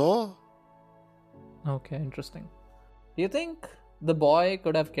assume so. Okay, interesting. Do you think the boy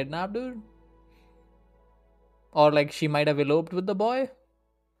could have kidnapped her? Or she might have eloped with the boy?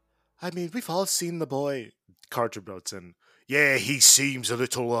 I mean, we've all seen the boy, Carter builds in. Yeah, he seems a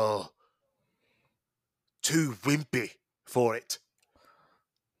little, too wimpy for it.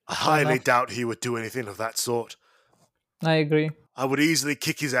 I highly doubt he would do anything of that sort. I agree. I would easily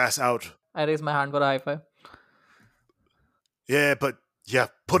kick his ass out. I raise my hand for a high five. Yeah, but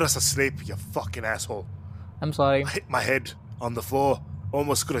put us asleep, you fucking asshole. I'm sorry. I hit my head on the floor.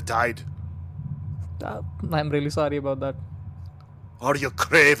 Almost could have died. I'm really sorry about that. Are you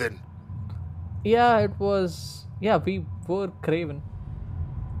craven? Yeah, it was. Yeah, we were craven.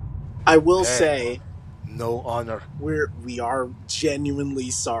 I will say, no honor. We are genuinely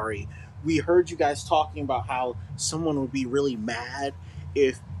sorry. We heard you guys talking about how someone would be really mad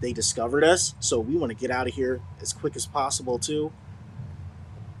if they discovered us, so we want to get out of here as quick as possible too.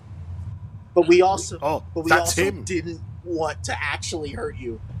 But we also, didn't want to actually hurt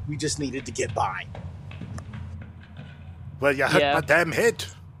you. We just needed to get by. Well, you hurt my damn head.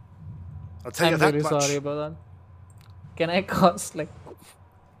 I'll tell you that I'm much. really sorry about that. Can I cast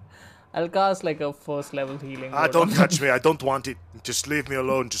I'll cast a first level healing word. Don't touch me. I don't want it. Just leave me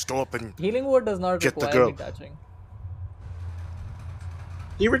alone. Just go up and healing word does not get require the girl. me touching.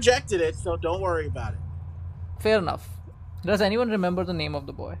 He rejected it, so don't worry about it. Fair enough. Does anyone remember the name of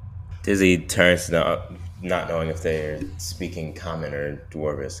the boy? Dizzy turns to not knowing if they're speaking common or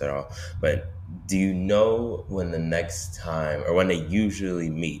dwarvish at all. But do you know when the next time, or when they usually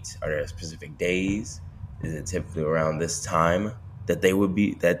meet? Are there specific days? Is it typically around this time that they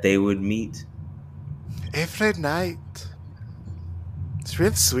would meet? Every night. It's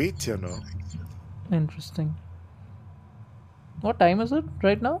real sweet, Interesting. What time is it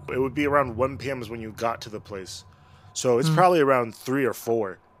right now? It would be around 1 p.m. is when you got to the place. So it's probably around 3 or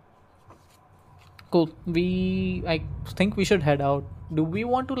 4. Cool. I think we should head out. Do we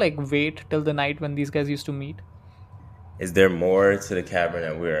want to wait till the night when these guys used to meet? Is there more to the cavern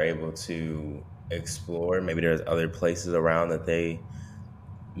that we are able to explore? Maybe there's other places around that they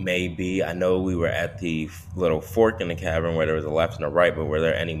may be. I know we were at the little fork in the cavern where there was a left and a right, but were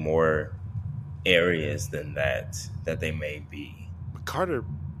there any more areas than that they may be? Carter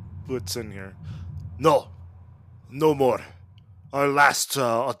puts in here. No more. Our last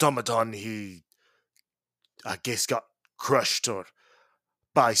automaton, he, I guess, got crushed or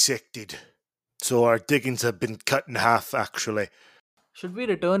bisected. So our diggings have been cut in half, actually. Should we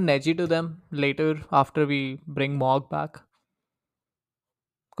return Neji to them later after we bring Maug back?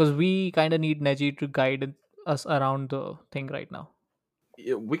 Because we kind of need Neji to guide us around the thing right now.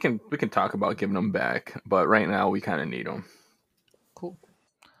 Yeah, we can talk about giving them back, but right now we kind of need them. Cool.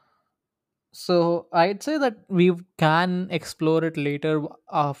 So I'd say that we can explore it later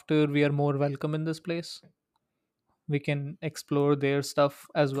after we are more welcome in this place. We can explore their stuff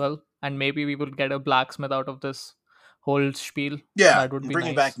as well, and maybe we will get a blacksmith out of this whole spiel. Yeah, That would and be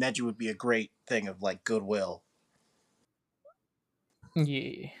bringing back nice. Neji would be a great thing of like goodwill.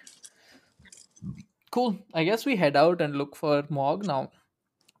 Yeah. Cool. I guess we head out and look for Mog now.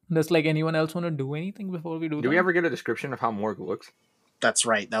 Does like anyone else want to do anything before we do Do we that? ever get a description of how Morg looks? That's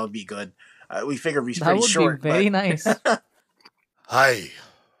right. That would be good. We figured he's That pretty would be short, very but nice. Hi,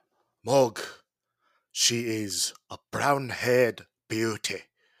 Maug. She is a brown-haired beauty,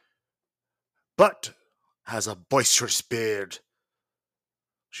 but has a boisterous beard.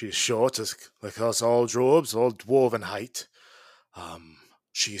 She is short, as like us all dwarves, all dwarven height.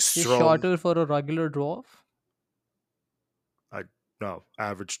 She's She's strong. shorter for a regular dwarf. No,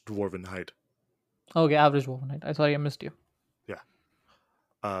 average dwarven height. Okay, average dwarf height. I sorry I missed you. Yeah.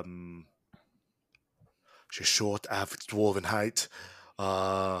 She's short, average dwarven height.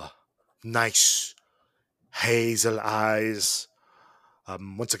 Nice hazel eyes.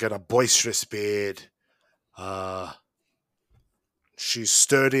 Once again, a boisterous beard. She's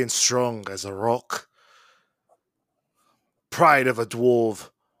sturdy and strong as a rock. Pride of a dwarven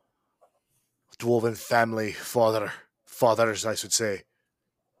family, fathers, I should say.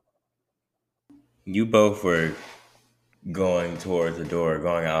 You both were going towards the door,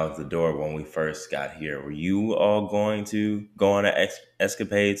 going out of the door when we first got here. Were you all going to go on an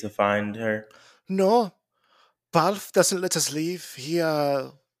escapade to find her? No, Balf doesn't let us leave. He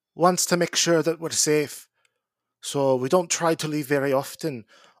wants to make sure that we're safe. So we don't try to leave very often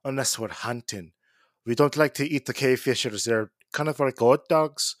unless we're hunting. We don't like to eat the cave fishers. They're kind of like odd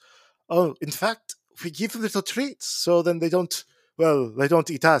dogs. Oh, in fact, we give them little treats, so then they don't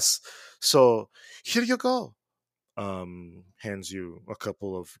eat us. So here you go. Hands you a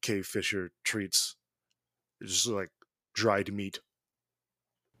couple of cave fisher treats. It's just like dried meat.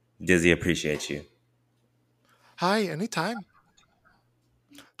 Does he appreciate you? Hi, anytime.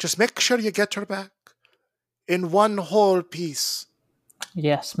 Just make sure you get her back in one whole piece.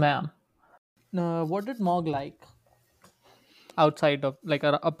 Yes, ma'am. What did Mog like outside of like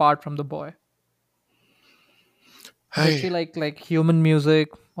apart from the boy? Did she Hey, like human music,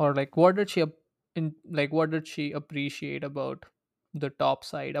 or like what did she what did she appreciate about the top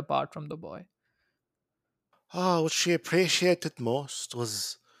side apart from the boy? what she appreciated most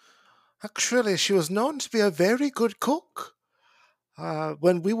was actually she was known to be a very good cook.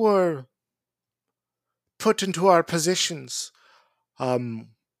 When we were put into our positions, um,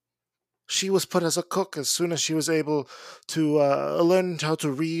 she was put as a cook as soon as she was able to learn how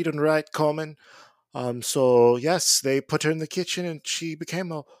to read and write common. So yes, they put her in the kitchen, and she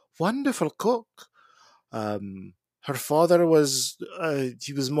became a wonderful cook. Her father was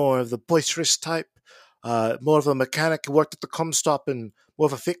he was more of the boisterous type, more of a mechanic. He worked at the Comstop and more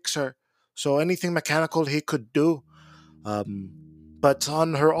of a fixer. So anything mechanical he could do. Um, but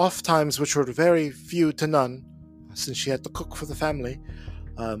on her off times, which were very few to none, since she had to cook for the family,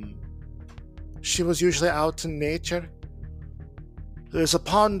 um, she was usually out in nature. There's a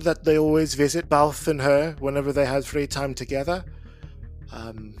pond that they always visit, Balf and her, whenever they had free time together.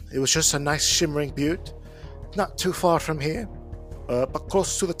 It was just a nice shimmering butte, not too far from here, but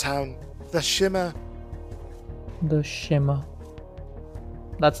close to the town. The Shimmer. The Shimmer.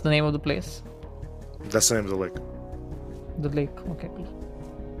 That's the name of the place. That's the name of the lake. The lake. Okay, cool.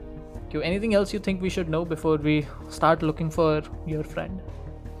 Okay, anything else you think we should know before we start looking for your friend?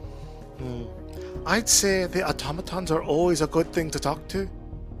 I'd say the automatons are always a good thing to talk to.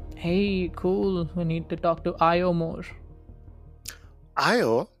 Hey, cool. We need to talk to Io more.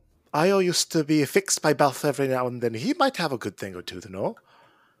 Io? Io used to be fixed by Balf every now and then. He might have a good thing or two to know.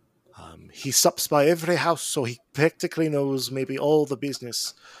 He stops by every house, so he practically knows maybe all the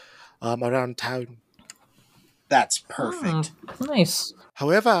business around town. that's perfect. Nice.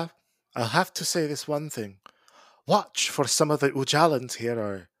 However, I'll have to say this one thing. Watch for some of the Ujalans here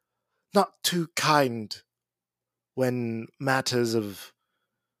are not too kind when matters of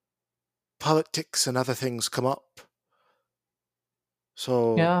politics and other things come up.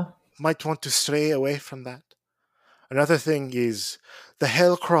 So, Yeah. might want to stray away from that. Another thing is the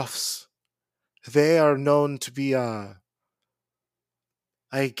Hellcrofts. They are known to be, I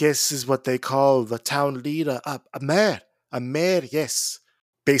guess is what they call the town leader, a mayor. A mayor, yes.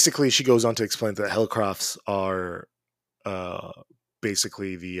 Basically, she goes on to explain that Hellcrofts are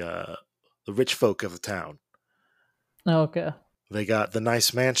basically the rich folk of the town. Okay. They got the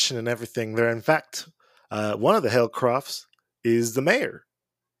nice mansion and everything there. In fact, one of the Hellcrofts is the mayor.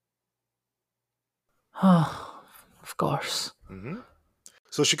 Of course. Mm-hmm.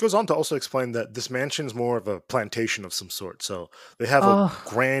 So she goes on to also explain that this mansion is more of a plantation of some sort. So they have a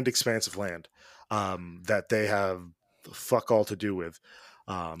grand expanse of land that they have fuck all to do with.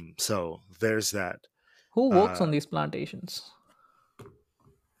 So there's that. Who works on these plantations?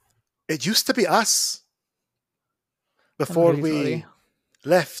 It used to be us I'm before really we sorry.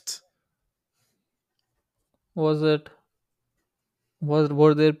 left. Were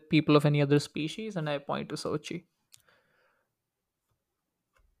there people of any other species? And I point to Sochi.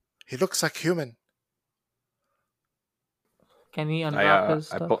 He looks like human. Can he unwrap his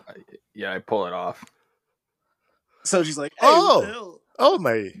stuff? I pull it off. So she's like, hey, what the hell? Oh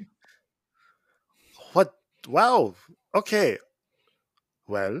my. What? Wow. Okay.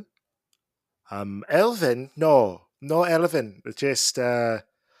 Well, Elven? No Elven. Just us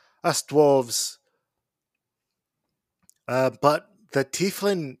dwarves. But the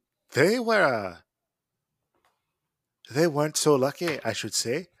Tieflin, they weren't so lucky, I should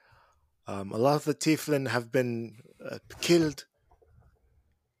say. A lot of the Tieflin have been killed.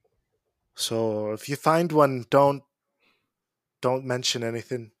 So if you find one, don't mention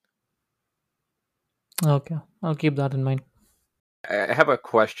anything. Okay, I'll keep that in mind. I have a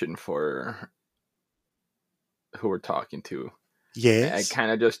question for who we're talking to. Yes. I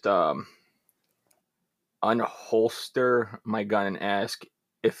kind of just unholster my gun and ask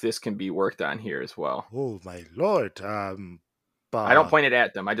if this can be worked on here as well. Oh my lord. But I don't point it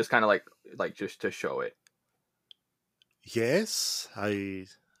at them. I just kind of like just to show it. yes,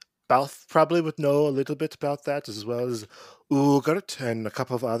 Balth probably would know a little bit about that, as well as Ugart and a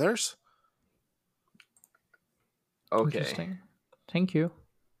couple of others. Okay. Interesting. Thank you.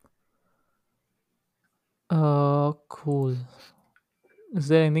 Cool. Is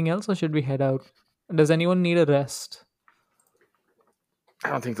there anything else, or should we head out? Does anyone need a rest? I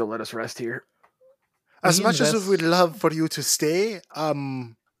don't think they'll let us rest here. As We can much as rest. we'd love for you to stay,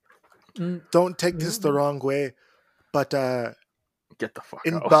 don't take this the wrong way, but Get the fuck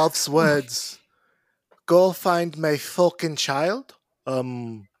in out. Balth's words, go find my fucking child.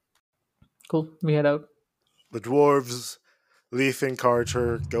 Cool. We head out. The dwarves, Leaf and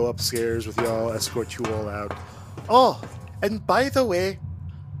Carter, go upstairs with y'all, escort you all out. Oh, and by the way,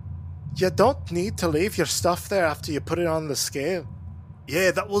 you don't need to leave your stuff there after you put it on the scale.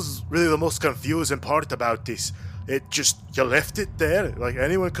 Yeah, that was really the most confusing part about this. It just, you left it there. Like,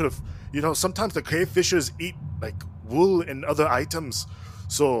 anyone could have, sometimes the crayfishers eat, like, wool and other items.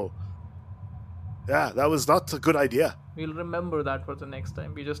 So, yeah, that was not a good idea. We'll remember that for the next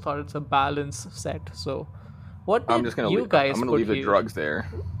time. We just thought it's a balance set. So, what did I'm just gonna you leave. guys I'm gonna put leave the here? drugs there.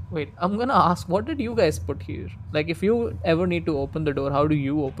 Wait, I'm gonna ask, what did you guys put here? Like, if you ever need to open the door, how do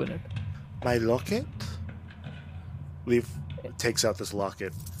you open it? My locket? Leaf takes out this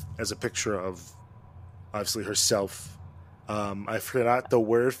locket as a picture of, obviously, herself. I forgot the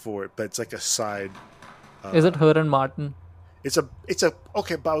word for it, but it's like a side. Is it her and Martin? It's a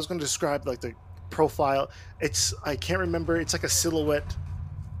okay, but I was going to describe like the profile. I can't remember. It's like a silhouette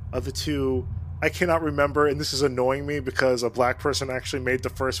of the two. I cannot remember, and this is annoying me because a black person actually made the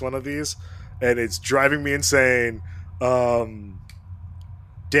first one of these, and it's driving me insane. Damn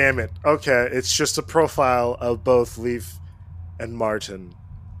it. Okay, it's just a profile of both Leaf and Martin.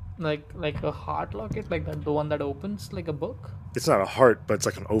 Like a heart locket, like that, the one that opens like a book? It's not a heart, but it's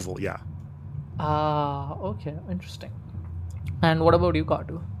like an oval, yeah. Ah, okay, interesting. And what about you,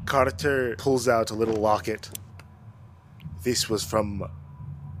 Carter? Carter pulls out a little locket. This was from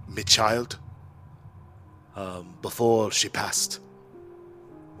my child. Before she passed.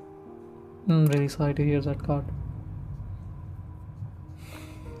 I'm really sorry to hear that, Card.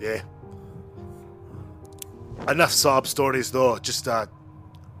 Yeah. Enough sob stories, though. Just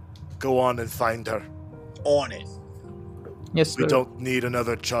go on and find her. On it. Yes, sir. We don't need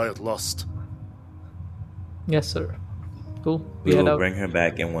another child lost. Yes, sir. Cool. We head will out. bring her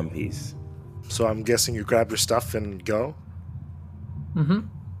back in one piece. So I'm guessing you grab your stuff and go? Mm-hmm.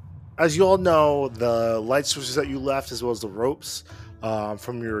 As you all know, the light switches that you left, as well as the ropes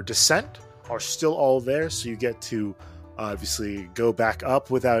from your descent, are still all there, so you get to obviously go back up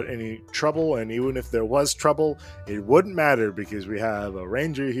without any trouble, and even if there was trouble, it wouldn't matter because we have a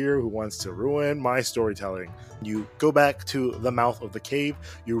ranger here who wants to ruin my storytelling. You go back to the mouth of the cave,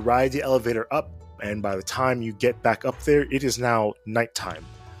 you ride the elevator up, and by the time you get back up there, it is now nighttime.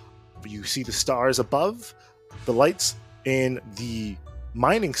 You see the stars above, the lights in the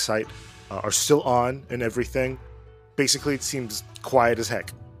mining site are still on and everything. Basically, it seems quiet as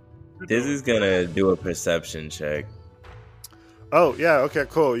heck. This is gonna do a perception check. Oh, yeah, okay,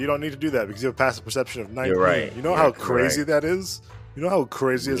 cool. You don't need to do that because you have a passive perception of 19. You're right. You know You're how crazy correct. that is? You know how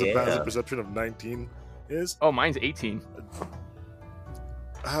crazy a Yeah. passive perception of 19 is? Oh, mine's 18.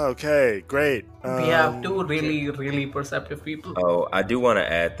 Okay, great. We have two really perceptive people. Oh, I do want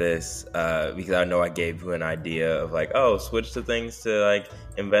to add this because I know I gave you an idea of like, oh, switch the things to like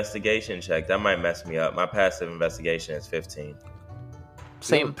investigation check. That might mess me up. My passive investigation is 15. You have a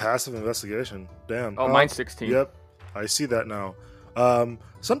Same. passive investigation. Damn. Oh, mine's 16. Yep, I see that now.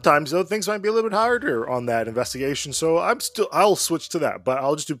 Sometimes though things might be a little bit harder on that investigation, so I'll switch to that, but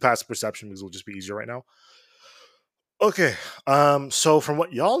I'll just do passive perception because it'll just be easier right now. Okay. So from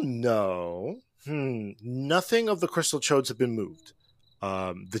what y'all know, nothing of the crystal chodes have been moved.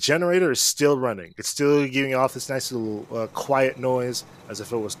 The generator is still running. It's still giving off this nice little quiet noise as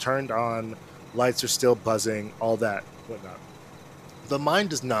if it was turned on. Lights are still buzzing, all that, whatnot. The mine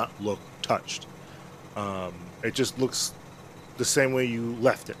does not look touched. It just looks the same way you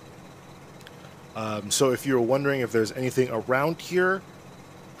left it. So if you're wondering if there's anything around here,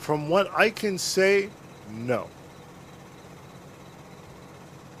 from what I can say, no.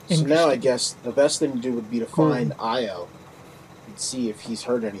 So now I guess the best thing to do would be to find Io and see if he's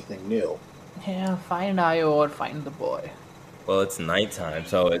heard anything new. Yeah, find Io or find the boy. Well, it's nighttime,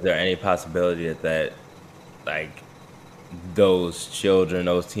 so is there any possibility that like those children,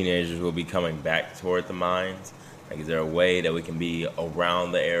 those teenagers will be coming back toward the mines? Like, is there a way that we can be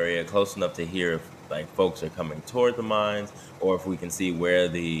around the area close enough to hear if like folks are coming toward the mines, or if we can see where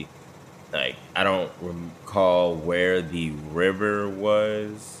the I don't recall where the river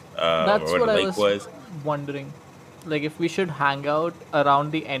was, That's or where what the I lake was wondering. Like, if we should hang out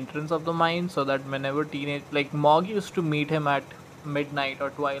around the entrance of the mine so that whenever Maug used to meet him at midnight or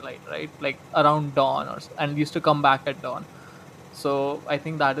twilight, right? Like around dawn, and used to come back at dawn. So I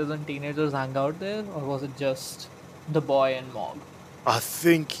think that is when teenagers hang out there, or was it just the boy and Maug? I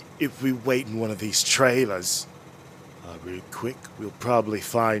think if we wait in one of these trailers, real quick, we'll probably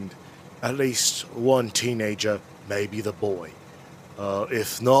find at least one teenager, maybe the boy.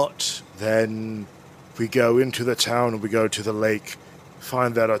 If not, then we go into the town and we go to the lake,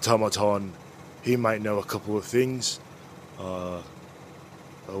 find that automaton. He might know a couple of things. Or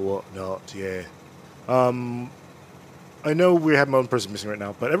whatnot, yeah. I know we have my own person missing right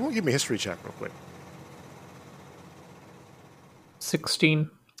now, but everyone give me a history check real quick. 16.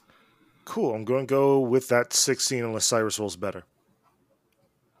 Cool, I'm going to go with that 16 unless Cyrus rolls better.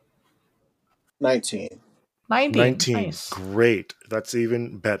 19. 19. Nice. Great. That's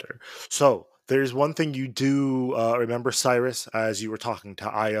even better. So, there's one thing you do remember, Cyrus, as you were talking to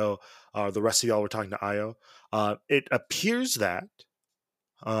Io, the rest of y'all were talking to Io. It appears that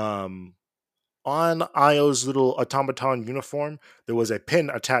on Io's little automaton uniform, there was a pin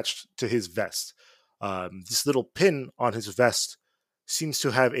attached to his vest. This little pin on his vest seems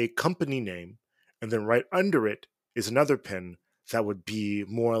to have a company name, and then right under it is another pin that would be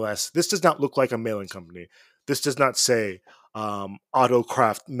more or less. This does not look like a mailing company. This does not say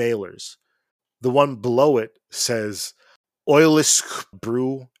Autocraft Mailers. The one below it says Oilisk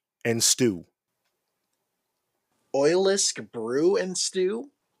Brew and Stew. Oilisk Brew and Stew?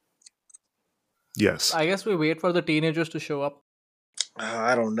 Yes. I guess we wait for the teenagers to show up.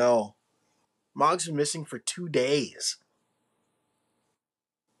 I don't know. Mog's been missing for 2 days.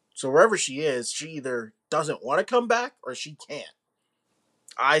 So wherever she is, she either doesn't want to come back or she can't.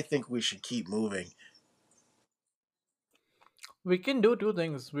 I think we should keep moving. We can do two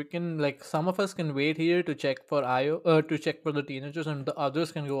things. We can, some of us can wait here to check for to check for the teenagers, and the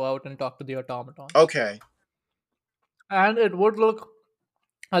others can go out and talk to the automaton. Okay. And it would look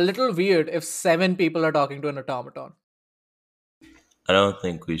a little weird if 7 people are talking to an automaton. I don't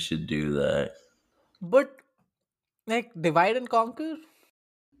think we should do that. But, divide and conquer?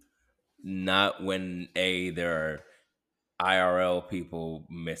 Not when there are IRL people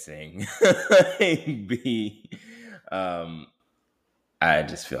missing. B, I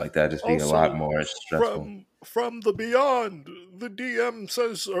just feel like that'd just be a lot more stressful. From the beyond, the DM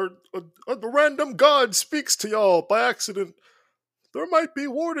says, or a random god speaks to y'all by accident. There might be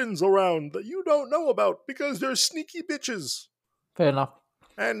wardens around that you don't know about because they're sneaky bitches. Fair enough.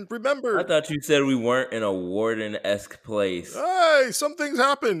 And remember, I thought you said we weren't in a warden-esque place. Hey, some things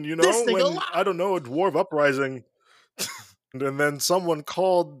happen, when, I don't know, a dwarf uprising. And then someone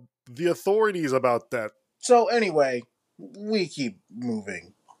called the authorities about that. So anyway, we keep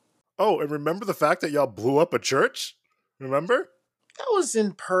moving. Oh, and remember the fact that y'all blew up a church? Remember? That was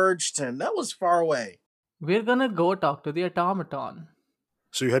in Purgeton. That was far away. We're gonna go talk to the automaton.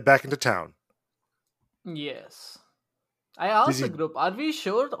 So you head back into town. Yes. I asked the group, are we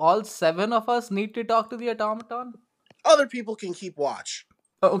sure all 7 of us need to talk to the automaton? Other people can keep watch.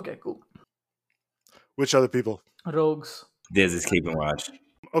 Oh, okay, cool. Which other people? Rogues. Diz is keeping watch.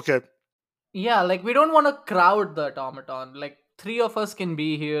 Okay. Yeah, we don't want to crowd the automaton. three of us can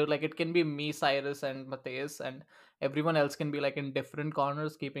be here. Like it can be me, Cyrus, and Matthias, and everyone else can be like in different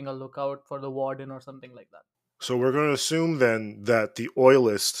corners, keeping a lookout for the warden or something like that. So we're going to assume then that the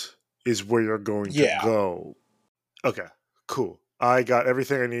oilist is where you're going to Yeah. go. Okay, cool. I got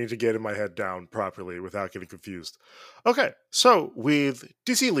everything I needed to get in my head down properly without getting confused. Okay, so with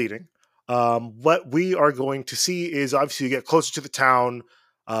DC leading, what we are going to see is obviously you get closer to the town.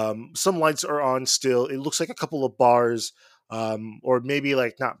 Some lights are on still. It looks like a couple of bars, or maybe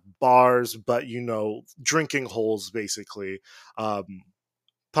like not bars, but drinking holes basically.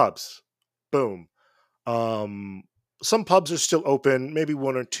 Pubs. Boom. Um, some pubs are still open, maybe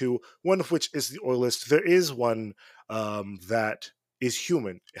one or two, one of which is the oilist. There is one that is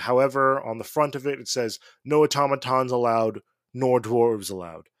human. However, on the front of it, it says no automatons allowed, nor dwarves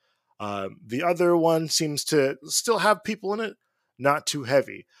allowed. The other one seems to still have people in it, not too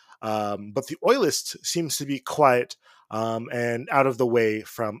heavy. But the oilist seems to be quiet and out of the way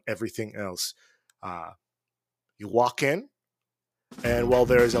from everything else. You walk in, and while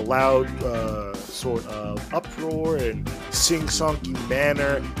there is a loud sort of uproar and sing-songy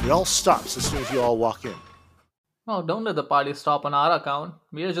manner, it all stops as soon as you all walk in. Oh, don't let the party stop on our account.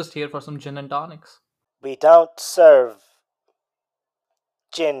 We are just here for some gin and tonics. We don't serve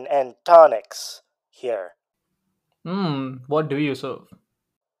gin and tonics here. What do you serve?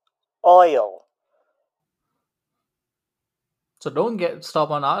 Oil. So don't stop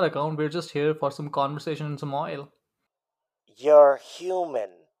on our account. We're just here for some conversation and some oil. You're human.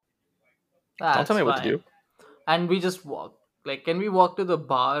 That's Don't tell me what to fine. do. And we just walk. Like, can we walk to the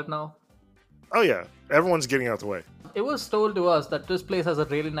bar now? Oh yeah, everyone's getting out the way. It was told to us that this place has a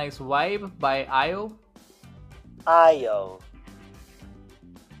really nice vibe by Io. Io.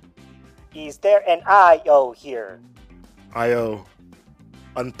 Is there an Io here? Io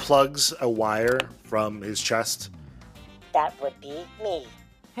unplugs a wire from his chest. That would be me.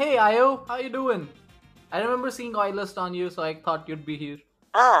 Hey Io, how you doing? I remember seeing Oilist on you, so I thought you'd be here.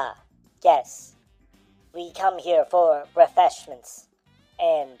 Ah, yes. We come here for refreshments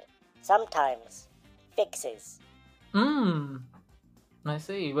and sometimes fixes. I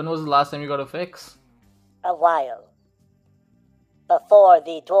see. When was the last time you got a fix? A while. Before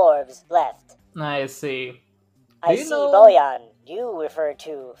the dwarves left. I see. I Do you see, know- Boyan, you refer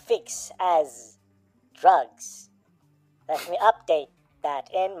to fix as drugs. Let me update that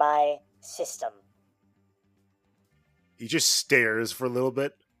in my system. He just stares for a little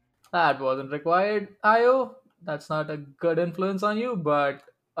bit. That wasn't required, Io. That's not a good influence on you, but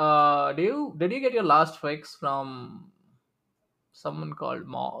did you get your last fix from someone called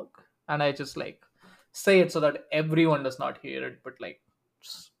Maug? And I just like say it so that everyone does not hear it, but like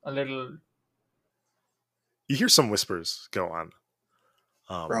just a little. You hear some whispers go on.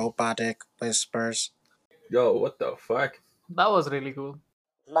 Robotic whispers. Yo, what the fuck? That was really cool.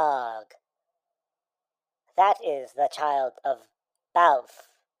 Maug. That is the child of Balf,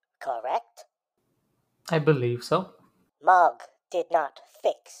 correct? I believe so. Maug did not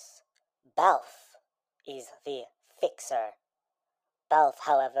fix. Balf is the fixer. Balf,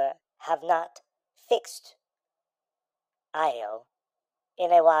 however, have not fixed Io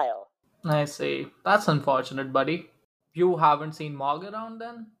in a while. I see. That's unfortunate, buddy. You haven't seen Maug around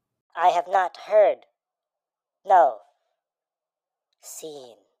then? I have not heard. No.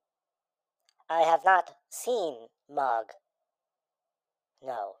 Seen. I have not seen Maug.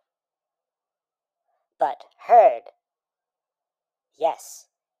 No. But heard. Yes.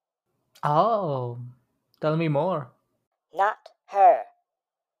 Oh, tell me more. Not her.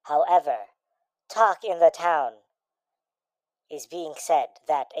 However, talk in the town is being said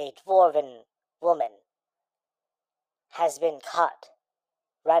that a dwarven woman has been caught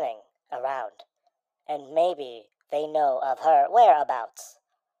running around, and maybe they know of her whereabouts.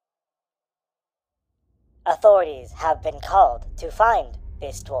 Authorities have been called to find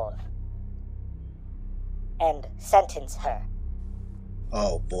this dwarf and sentence her.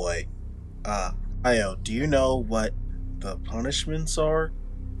 Oh boy. Io, do you know what the punishments are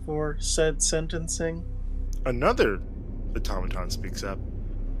for said sentencing? Another automaton speaks up.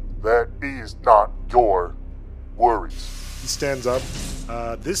 That is not your worries. He stands up.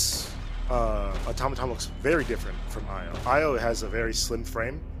 This automaton looks very different from Io. Io has a very slim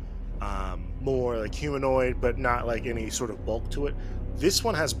frame, more like humanoid, but not like any sort of bulk to it. This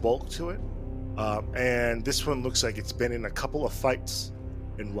one has bulk to it, and this one looks like it's been in a couple of fights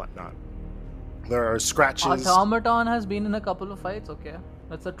and whatnot. There are scratches. Automaton has been in a couple of fights. Okay,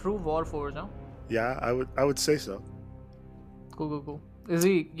 that's a true war forge, huh? Yeah, I would say so. Cool. Is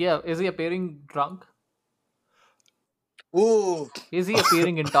he appearing drunk? Ooh. Is he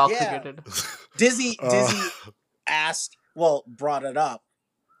appearing intoxicated? Dizzy asked brought it up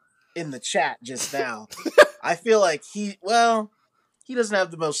in the chat just now. I feel like he doesn't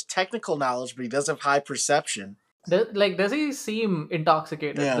have the most technical knowledge, but he does have high perception. Does he seem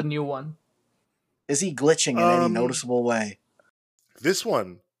intoxicated? Yeah. The new one. Is he glitching in any noticeable way? This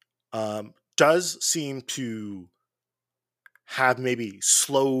one does seem to have maybe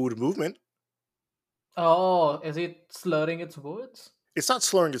slowed movement. Oh, is he slurring its words? It's not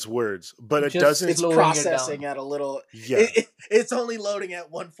slurring its words, but it Just doesn't. It's slowing processing it down. at a little. Yeah. It's only loading at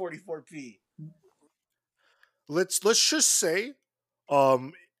 144p. Let's just say,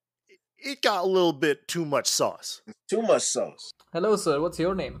 it got a little bit too much sauce. Too much sauce. Hello, sir. What's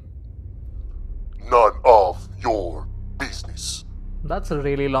your name? None of your business. That's a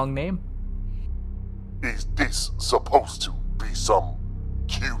really long name. Is this supposed to be some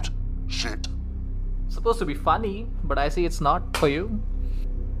cute shit? Supposed to be funny, but I see it's not for you.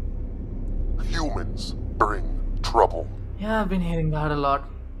 Humans bring trouble. Yeah, I've been hearing that a lot.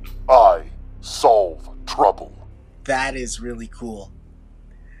 I solve trouble. That is really cool.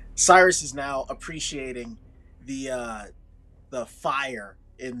 Cyrus is now appreciating the fire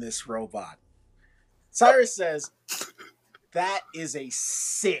in this robot. Cyrus says, that is a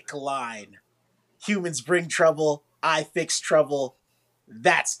sick line. Humans bring trouble, I fix trouble.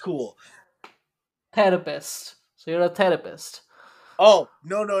 That's cool. Therapist. So you're a therapist. Oh,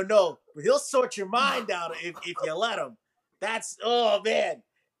 no. He'll sort your mind out if you let him. That's, oh man.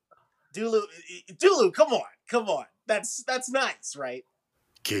 Dulu, come on. That's nice, right?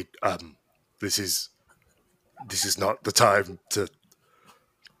 Kate, this is not the time to.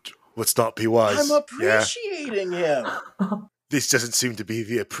 Let's not be wise. I'm appreciating him. This doesn't seem to be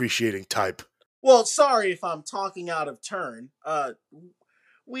the appreciating type. Well, sorry if I'm talking out of turn.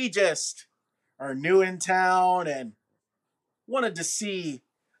 We just are new in town and wanted to see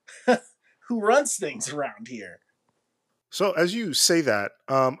who runs things around here. So as you say that,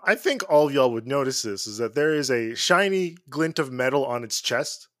 I think all of y'all would notice this, is that there is a shiny glint of metal on its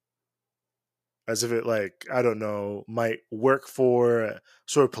chest. As if it, like, I don't know, might work for a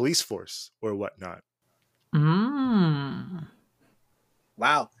sort of police force or whatnot. Mm.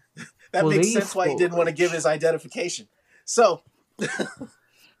 Wow. That Police makes sense why he didn't want to force. give his identification. So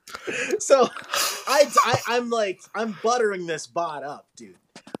I'm buttering this bot up, dude.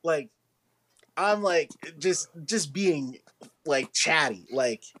 Like, I'm like just being like chatty,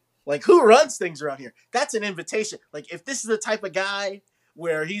 like who runs things around here? That's an invitation. Like, if this is the type of guy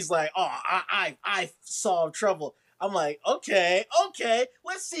where he's like, oh, I solve trouble, I'm like, okay,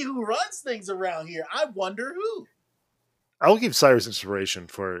 let's see who runs things around here. I wonder who. I'll give Cyrus inspiration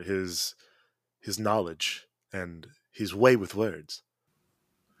for his knowledge and his way with words.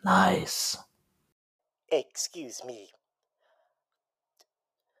 Nice. Excuse me.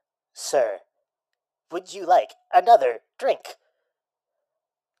 Sir, would you like another drink?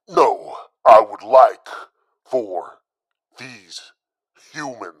 No, I would like for these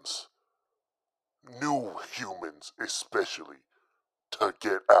humans, new humans especially, to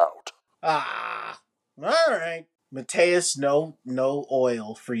get out. Ah, all right. Mateus, no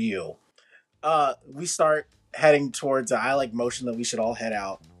oil for you. We start heading towards I like motion that we should all head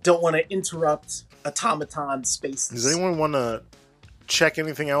out. Don't want to interrupt automaton spaces. Does anyone want to check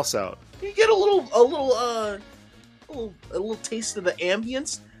anything else out? You get a little taste of the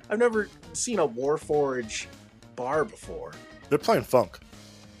ambience. I've never seen a Warforge bar before. They're playing funk.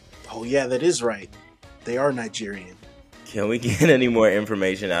 Oh yeah, that is right. They are Nigerian. Can we get any more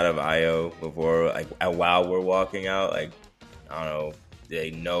information out of Io before, like, while we're walking out? Like, I don't know, do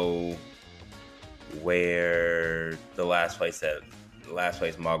they know where the last place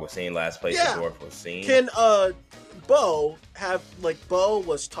Maug was seen, last place the dwarf was seen? Can Bo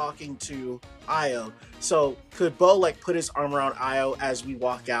was talking to Io, so could Bo like put his arm around Io as we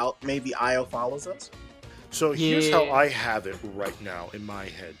walk out? Maybe Io follows us. So here's how I have it right now in my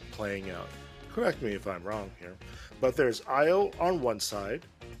head playing out. Correct me if I'm wrong here, but there's Io on one side,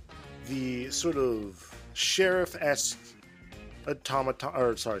 the sort of sheriff-esque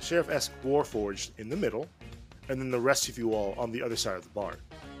sheriff-esque Warforged in the middle, and then the rest of you all on the other side of the bar.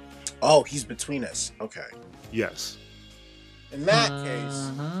 Oh, he's between us. Okay. Yes. In that case,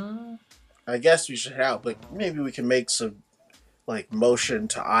 I guess we should help, but maybe we can make some like motion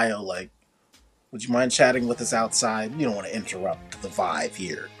to Io, like, would you mind chatting with us outside? We don't want to interrupt the vibe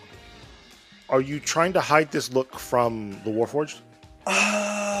here. Are you trying to hide this look from the Warforged?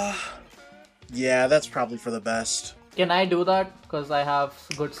 Yeah, that's probably for the best. Can I do that? Because I have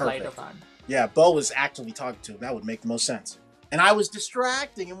good sleight of hand. Yeah, Bo was actively talking to him. That would make the most sense. And I was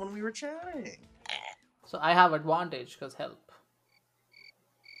distracting him when we were chatting. So I have advantage because help.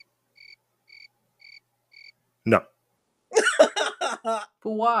 No. But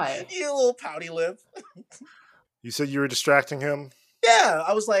why? You little pouty lip. You said you were distracting him? Yeah,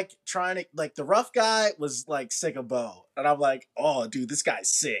 I was like trying to, like, the rough guy was like sick of Bo. And I'm like, oh, dude, this guy's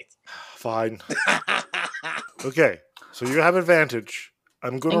sick. Fine. Okay, so you have advantage.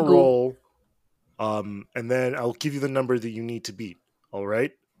 I'm going to Thank you. roll, and then I'll give you the number that you need to beat. All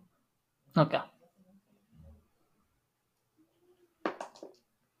right? Okay.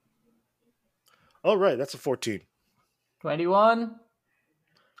 All right, that's a 14. 21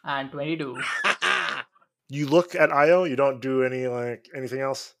 and 22. You look at Io. You don't do anything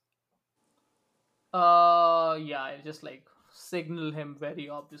else. Yeah, I just like signal him very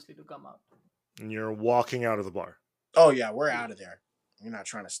obviously to come out. And you're walking out of the bar. Oh, yeah, we're out of there. You're not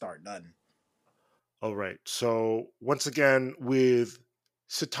trying to start nothing. All right. So once again, with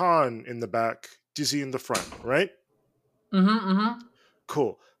Satan in the back, Dizzy in the front, right? Mm-hmm.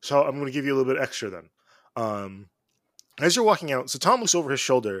 Cool. So I'm going to give you a little bit extra then. As you're walking out, Satan looks over his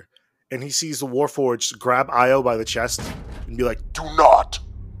shoulder and he sees the Warforged grab Io by the chest and be like, Do not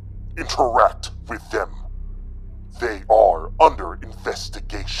interact with them. They are under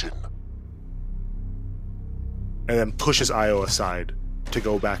investigation. and then pushes Io aside to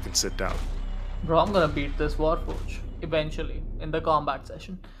go back and sit down. Bro, I'm gonna beat this Warforge eventually in the combat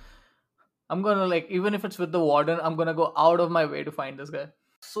session. I'm gonna, like, even if it's with the Warden, I'm gonna go out of my way to find this guy.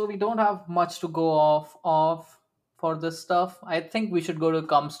 So we don't have much to go off for this stuff. I think we should go to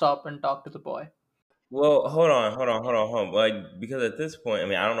Comstop and talk to the boy. Well, hold on. Like, because at this point, I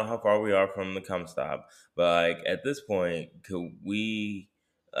mean, I don't know how far we are from the come stop, but like at this point, could we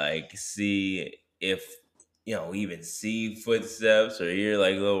like see if we even see footsteps or hear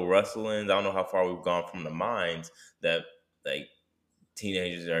like little rustlings? I don't know how far we've gone from the mines that like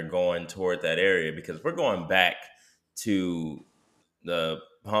teenagers are going toward that area, because if we're going back to the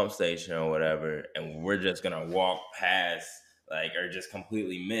pump station or whatever, and we're just gonna walk past like or just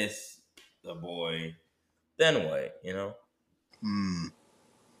completely miss the boy. Then what,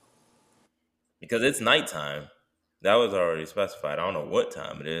 Because it's nighttime. That was already specified. I don't know what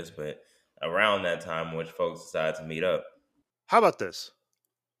time it is, but around that time which folks decide to meet up. How about this?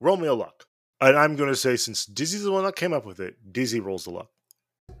 Roll me a luck. And I'm going to say, since Dizzy's the one that came up with it, Dizzy rolls the luck.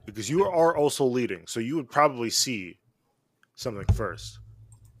 Because you are also leading, so you would probably see something first.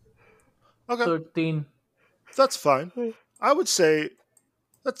 Okay. 13. That's fine. I would say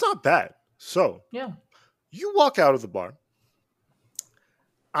that's not bad. So, Yeah. you walk out of the bar.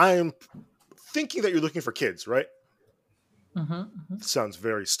 I am thinking that you're looking for kids, right? Sounds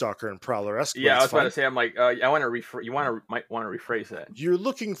very stalker and prowler-esque. Yeah, I was fine. about to say, I'm like, I want to might want to rephrase that. You're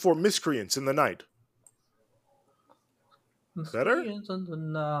looking for miscreants in the night. Better?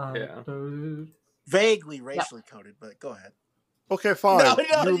 Yeah. Vaguely racially coded, but go ahead. Okay, fine. No,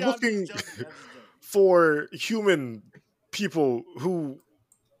 You're I'm looking just joking. for human people who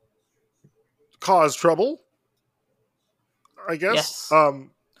cause trouble, I guess. Yes.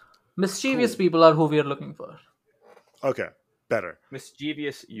 Mischievous people are who we are looking for. Okay, better.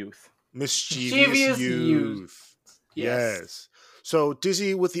 Mischievous youth. Mischievous youth. Yes. So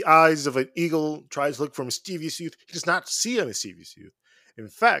Dizzy, with the eyes of an eagle, tries to look for mischievous youth. He does not see a mischievous youth. In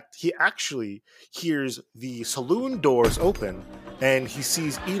fact, he actually hears the saloon doors open, and he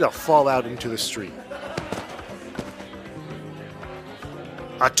sees Ida fall out into the street.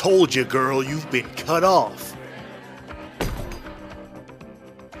 I told you, girl, you've been cut off.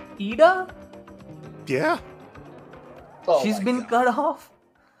 Ida? Yeah. She's been cut off?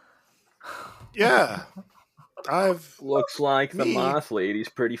 Yeah. Looks like the moth lady's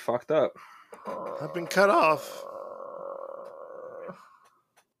pretty fucked up. I've been cut off.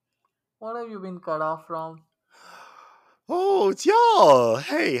 What have you been cut off from? Oh, it's y'all.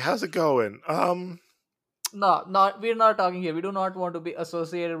 Hey, how's it going? No, we're not talking here. We do not want to be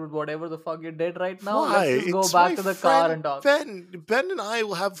associated with whatever the fuck you did right now. Why? Let's just go It's back my to the friend car and talk. Ben and I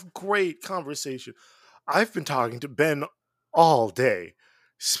will have great conversation. I've been talking to Ben all day,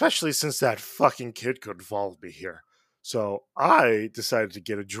 especially since that fucking kid could follow me here. So I decided to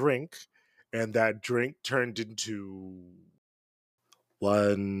get a drink, and that drink turned into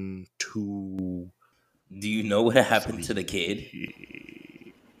 1, 2. Do you know what happened to the kid?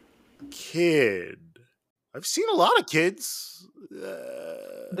 Kid. I've seen a lot of kids.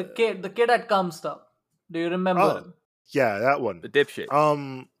 The kid at Comstop. Do you remember him? Yeah, that one. The dipshit.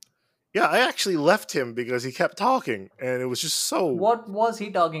 Yeah, I actually left him because he kept talking, and it was just so. What was he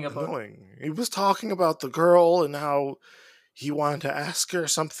talking about? Annoying. He was talking about the girl and how he wanted to ask her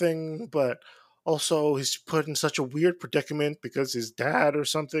something, but also he's put in such a weird predicament because his dad or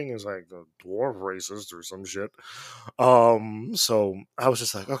something is like a dwarf racist or some shit. So I was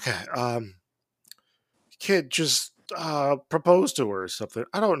just like, okay, kid, just proposed to her or something.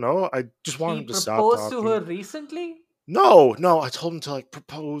 I don't know. I just want He him to stop proposed to talking. her recently? No, I told him to like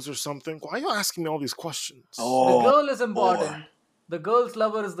propose or something. Why are you asking me all these questions? The girl is important. The girl's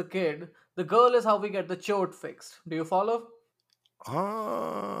lover is the kid. The girl is how we get the chode fixed. Do you follow?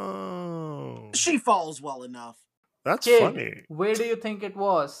 Oh, She follows well enough. that's Kid, funny. where do you think it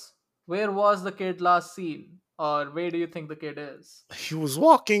was? Where was the kid last seen? Or where do you think the kid is? He was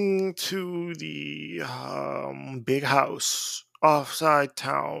walking to the big house offside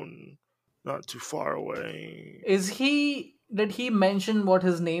town, not too far away. Did he mention what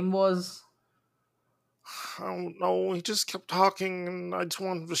his name was? I don't know. He just kept talking, and I just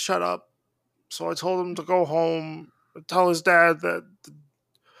wanted him to shut up. So I told him to go home, tell his dad that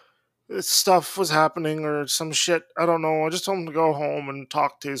this stuff was happening or some shit. I don't know. I just told him to go home and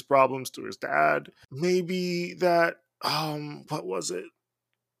talk to his problems to his dad. Maybe that, what was it?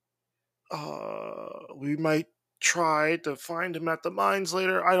 We might try to find him at the mines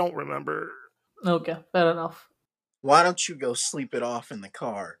later. I don't remember. Okay, fair enough. Why don't you go sleep it off in the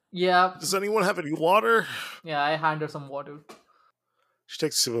car? Yeah. Does anyone have any water? Yeah, I hand her some water. She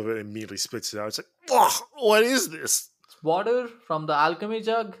takes a sip of it and immediately spits it out. It's like, ugh, what is this? It's water from the alchemy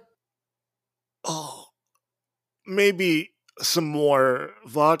jug. Oh, maybe some more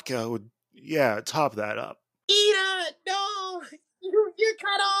vodka would, top that up. Ida, no! You're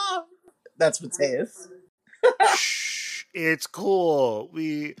cut off! That's Mateus. Shh, it's cool.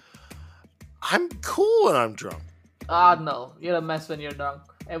 I'm cool when I'm drunk. No. You're a mess when you're drunk.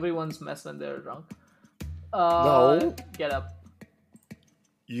 Everyone's mess when they're drunk. No. Get up.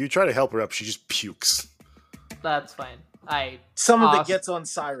 You try to help her up, she just pukes. That's fine. Some of it gets on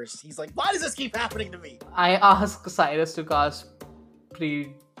Cyrus. He's like, why does this keep happening to me? I ask Cyrus to cast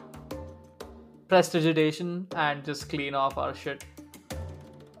prestidigitation and just clean off our shit.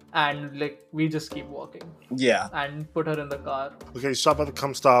 And we just keep walking. Yeah. And put her in the car. Okay, stop at the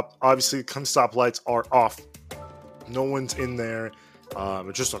come stop. Obviously, the come stop lights are off. No one's in there.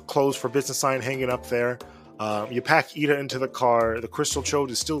 It's just a closed for business sign hanging up there. You pack Ida into the car. The crystal chode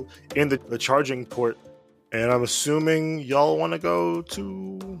is still in the charging port. And I'm assuming y'all want to go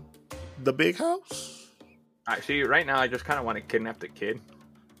to the big house? Alright, see, right now I just kind of want to kidnap the kid.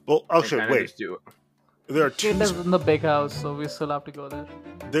 Well, okay, wait. Just do it. There are She two. lives in the big house, so we still have to go there.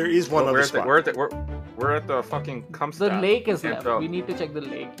 There is one other spot. We're at the fucking cum The stop. lake is left. So We need to check the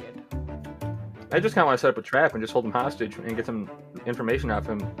lake yet. I just kind of want to set up a trap and just hold him hostage and get some information off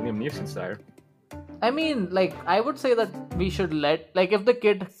him. Be a nuisance there. I mean, I would say that we should if the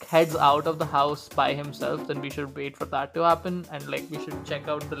kid heads out of the house by himself, then we should wait for that to happen, and we should check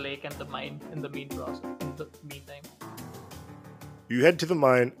out the lake and the mine in the meantime. You head to the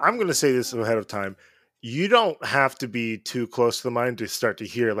mine. I'm going to say this ahead of time. You don't have to be too close to the mine to start to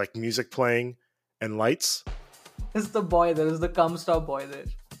hear music playing and lights. Is the boy there? Is the cum stop boy there?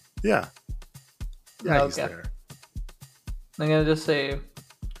 Yeah. Yeah, Okay. he's there. I'm gonna just say,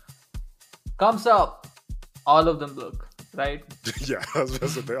 cum stop. All of them look, right? Yeah, I was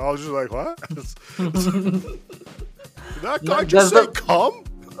just like, what? Did that guy No, just does say come?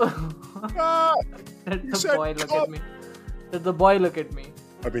 Did You the said boy look cum. at me? Did the boy look at me?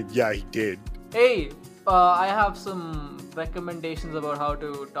 I mean, yeah, he did. Hey, I have some recommendations about how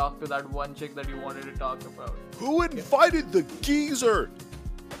to talk to that one chick that you wanted to talk about. Who invited the geezer?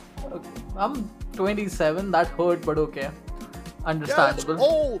 Okay. I'm 27. That hurt, but okay.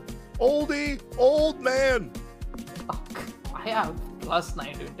 Understandable. Yeah, old man. I have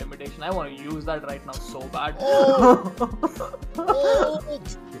 +9 to intimidation. I want to use that right now so bad. Old.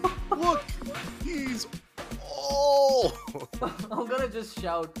 Look, he's old. I'm gonna just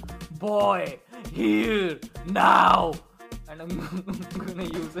shout, boy, here, now. And I'm gonna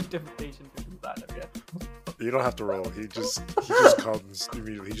use intimidation to do that again. You don't have to roll. He just comes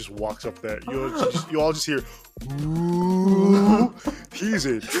immediately. He just walks up there. You all just hear, ooh, he's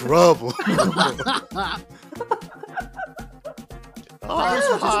in trouble. Cyrus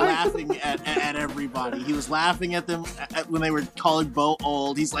was just laughing at everybody. He was laughing at them when they were calling Bo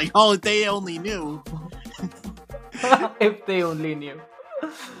old. He's like, oh, if they only knew. If they only knew.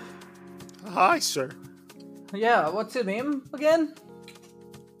 Hi, sir. Yeah, what's your name again?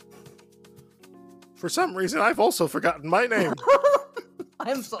 For some reason, I've also forgotten my name.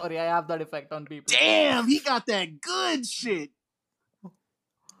 I'm sorry, I have that effect on people. Damn, he got that good shit.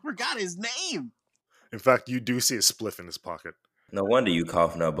 Forgot his name. In fact, you do see a spliff in his pocket. No wonder you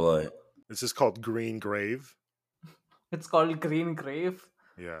coughing up blood. This is called Green Grave. It's called Green Grave.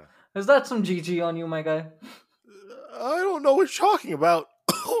 Yeah. Is that some GG on you, my guy? I don't know what you're talking about.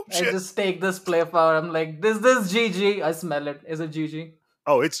 Oh, shit. I just take this spliff out. I'm like, this GG. I smell it. Is it GG?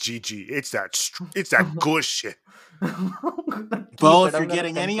 Oh, it's GG. It's that good shit. Bo, if you're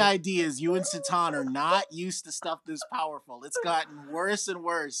getting any ideas, you and Satan are not used to stuff this powerful. It's gotten worse and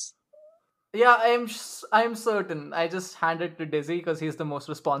worse. Yeah, I'm certain. I just hand it to Dizzy because he's the most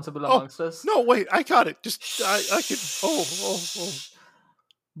responsible amongst us. No, wait, I got it. Just I can. Oh.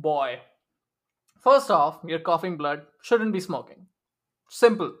 Boy. First off, your coughing blood shouldn't be smoking.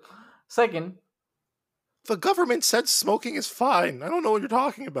 Simple. Second, The government said smoking is fine. I don't know what you're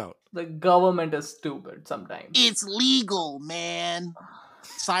talking about. the government is stupid sometimes. It's legal, man.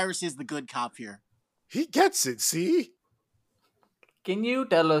 Cyrus is the good cop here. He gets it, see? Can you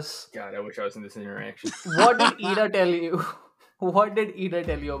tell us God, I wish I was in this interaction. what did Ida tell you? What did Ida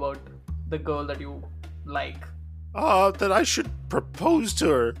tell you about the girl that you like? That I should propose to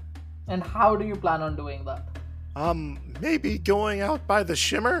her. And how do you plan on doing that? Maybe going out by the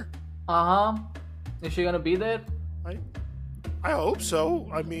shimmer? Uh-huh. Is she gonna be there? I hope so.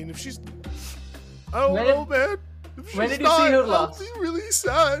 I mean, if she's... I don't know, man. If When she's did you see her not, last? I'll be really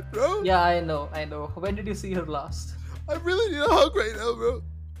sad, bro. Yeah, I know. When did you see her last? I really need a hug right now, bro.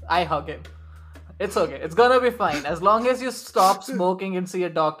 I hug him. It's okay. It's gonna be fine. As long as you stop smoking and see a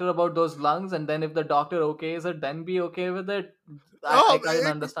doctor about those lungs, and then if the doctor okays it, then be okay with it. I can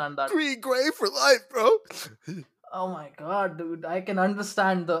understand that. Green gray for life, bro. Oh my god, dude. I can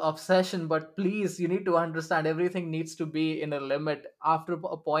understand the obsession, but please, you need to understand everything needs to be in a limit. After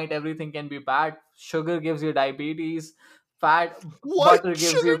a point, everything can be bad. Sugar gives you diabetes. Butter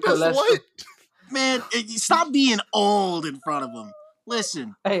gives Sugar you does cholesterol. what? Man, stop being old in front of him.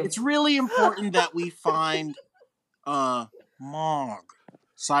 Listen, it's really important that we find Maug.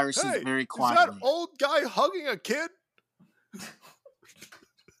 Cyrus is very quiet. Is that old guy hugging a kid?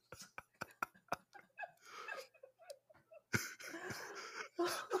 I'm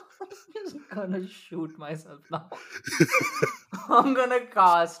just gonna shoot myself now. I'm gonna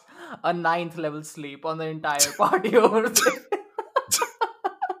cast a 9th level sleep on the entire party over there.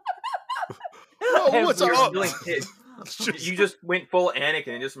 Oh, what's You're up? killing kids. You just went full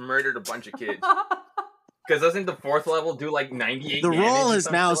Anakin and just murdered a bunch of kids. Because doesn't the 4th level do like 98 The damage role or has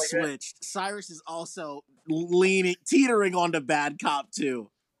something now like that? switched. Cyrus is also teetering onto bad cop too.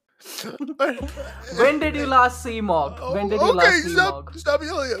 When did you last see Maug? When did you last see Maug? Stop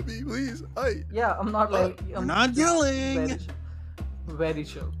yelling at me, please. Yeah, I'm not like... We're not yelling. Very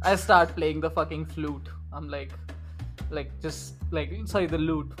sure. I start playing the fucking flute. I'm like, sorry, the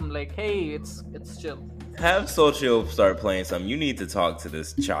lute. I'm like, hey, it's chill. Have Socio start playing something. You need to talk to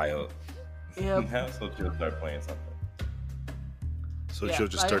this child. Yep. Have Socio start playing something. So Yeah, she'll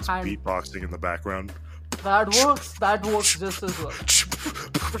just I starts hand- beatboxing in the background. That works. That works just as well.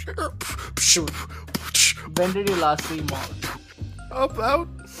 Dude, when did you last see Maug? About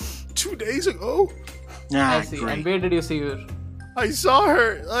 2 days ago. I see. And where did you see her? I saw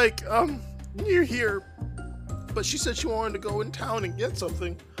her, near here. But she said she wanted to go in town and get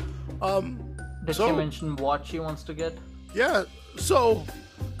something. Did she mention what she wants to get? Yeah, so...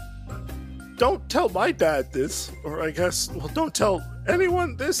 Don't tell my dad this. Or I guess, don't tell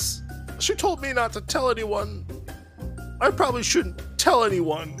anyone this. She told me not to tell anyone. I probably shouldn't tell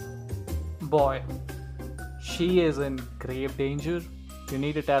anyone. Boy, she is in grave danger. You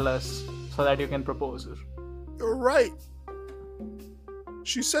need to tell us so that you can propose her. You're right.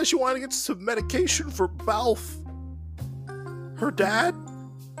 She says she wanted to get some medication for Balf. Her dad?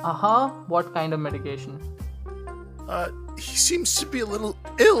 Uh-huh. What kind of medication? He seems to be a little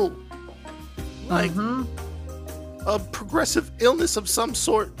ill. Like, a progressive illness of some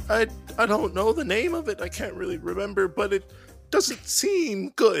sort. I don't know the name of it. I can't really remember, but it doesn't seem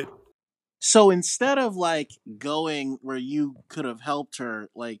good. So instead of going where you could have helped her,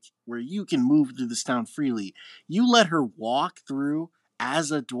 where you can move through this town freely, you let her walk through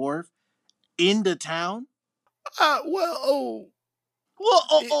as a dwarf into town? You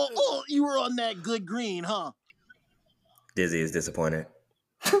were on that good green, huh? Dizzy is disappointed.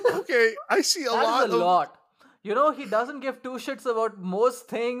 Okay, I see a lot. That's a lot. You know, he doesn't give two shits about most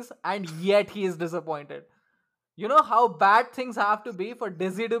things, and yet he is disappointed. You know how bad things have to be for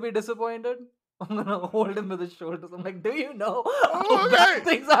Dizzy to be disappointed? I'm gonna hold him with his shoulders. I'm like, do you know how bad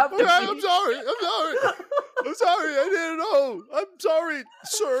things have to be? I'm sorry. I didn't know. I'm sorry,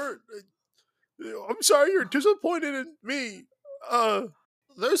 sir. I'm sorry you're disappointed in me.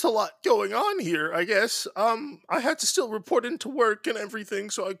 There's a lot going on here, I guess. I had to still report into work and everything,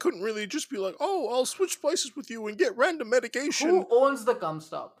 so I couldn't really just be like, oh, I'll switch places with you and get random medication. Who owns the cum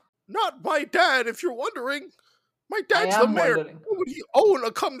stop? Not my dad, if you're wondering. My dad's the mayor. Wondering. Who would he own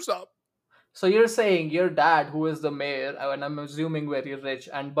a cum stop? So you're saying your dad, who is the mayor, and I'm assuming very rich,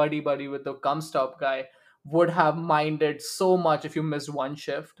 and buddy with the cum stop guy, would have minded so much if you missed one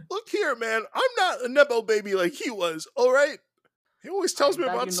shift. Look here, man. I'm not a Nepo baby like he was, alright? He always tells I'm me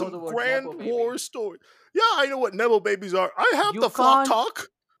glad about you know the some word grand Nepo baby. war story. Yeah, I know what Nepo babies are. I have You the flock can't talk.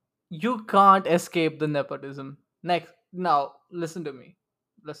 you can't escape the nepotism. Next, now listen to me.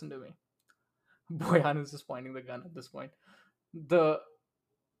 Listen to me. Boyan is just pointing the gun at this point. The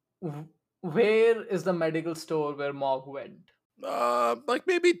where is the medical store where Maug went? Like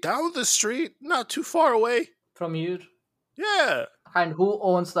maybe down the street, not too far away. From here? Yeah, And who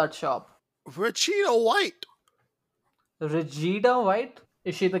owns that shop? Regina White. Regina White?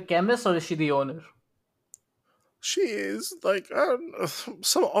 Is she the chemist or is she the owner? She is like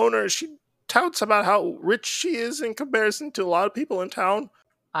some owner. She touts about how rich she is in comparison to a lot of people in town.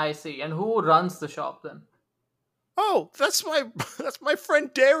 I see. And who runs the shop then? Oh, that's my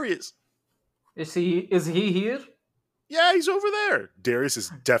friend Darius. Is he here? Yeah, he's over there. Darius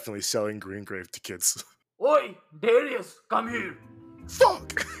is definitely selling Greengrave to kids. Oi, Darius, come here.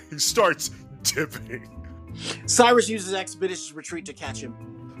 Fuck! He starts dipping. Cyrus uses expeditious retreat to catch him.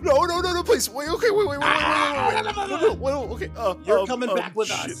 No, please. Wait, okay, wait. Okay. You're coming back with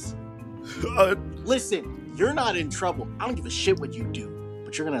shit. us. Uh, Listen, you're not in trouble. I don't give a shit what you do,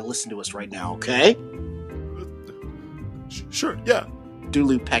 but you're gonna listen to us right now, okay? Sure, yeah.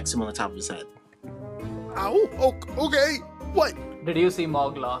 Dulu pecks him on the top of his head. Ow, okay. What? Did you see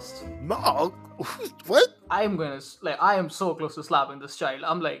Maug last? Maug? What? I am so close to slapping this child.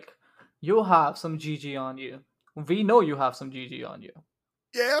 I'm like, you have some GG on you. We know you have some GG on you.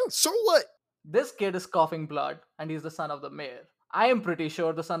 Yeah, so what? This kid is coughing blood, and he's the son of the mayor. I am pretty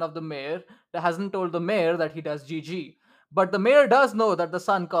sure the son of the mayor hasn't told the mayor that he does GG. But the mayor does know that the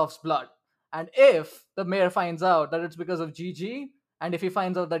son coughs blood. And if the mayor finds out that it's because of GG, and if he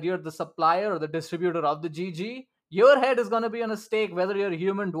finds out that you're the supplier or the distributor of the GG, your head is going to be on a stake whether you're a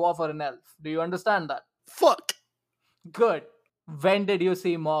human, dwarf, or an elf. Do you understand that? Fuck. Good. When did you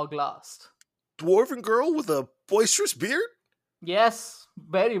see Maug last? Dwarven girl with a boisterous beard? Yes,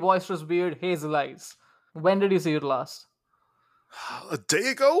 very boisterous beard, hazel eyes. When did you see it last? A day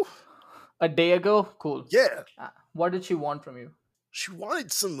ago? A day ago? Cool. Yeah. What did she want from you? She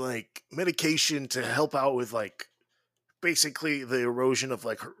wanted some, like, medication to help out with, like, basically the erosion of,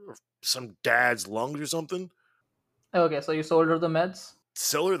 like, some dad's lungs or something. Okay, so you sold her the meds?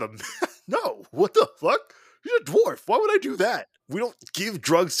 Sell her the... No, what the fuck? You're a dwarf. Why would I do that? We don't give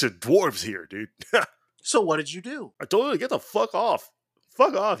drugs to dwarves here, dude. So what did you do? I told her to get the fuck off.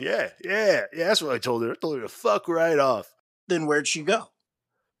 Fuck off, yeah, that's what I told her. I told her to fuck right off. Then where'd she go?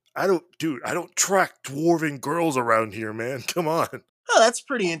 I don't track dwarven girls around here, man. Come on. Oh, that's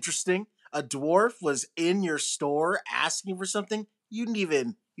pretty interesting. A dwarf was in your store asking for something. You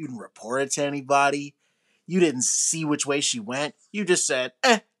didn't report it to anybody. You didn't see which way she went. You just said,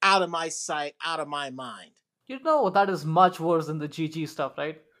 out of my sight, out of my mind. You know, that is much worse than the GG stuff,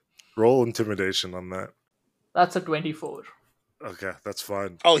 right? Roll intimidation on that. That's a 24. Okay, that's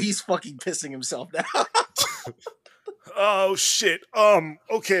fine. Oh, he's fucking pissing himself now. Oh, shit.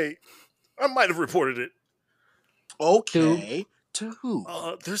 Okay. I might have reported it. Okay. To who?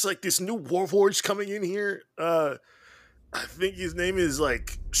 There's like this new warforged coming in here. I think his name is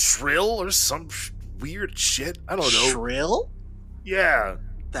like Shrill or some weird shit. I don't know. Shrill? Yeah.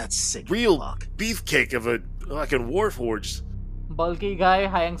 That's sick. Real beefcake of a fucking warforged. Bulky guy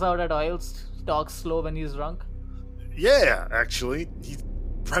hangs out at oils, talks slow when he's drunk. Yeah, actually. He's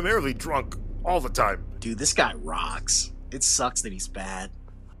primarily drunk all the time. Dude, this guy rocks. It sucks that he's bad.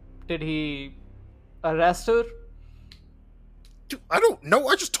 Did he arrest her? Dude, I don't know.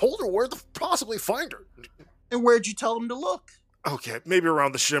 I just told her where to possibly find her. And where'd you tell him to look? Okay, maybe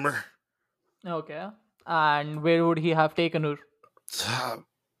around the Shimmer. Okay. And where would he have taken her?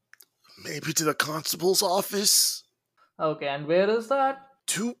 Maybe to the constable's office? Okay, and where is that?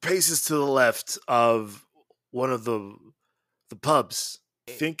 2 paces to the left of one of the pubs.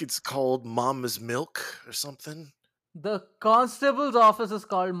 I think it's called Mama's Milk or something. The constable's office is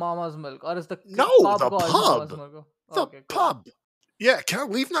called Mama's Milk, or is the No, pub the called pub. Mama's Milk? The Okay, cool. pub. Yeah, can I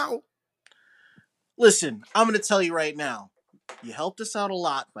leave now? Listen, I'm going to tell you right now. You helped us out a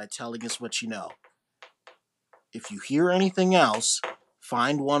lot by telling us what you know. If you hear anything else,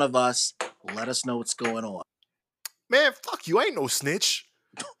 find one of us, let us know what's going on. Man, fuck you. I ain't no snitch.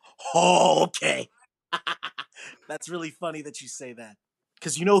 Oh, okay. That's really funny that you say that.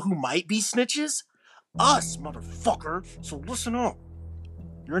 Because you know who might be snitches? Us, motherfucker. So listen up.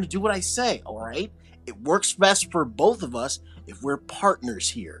 You're going to do what I say, all right? It works best for both of us if we're partners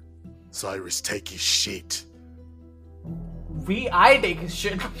here. Cyrus, take his shit. I take his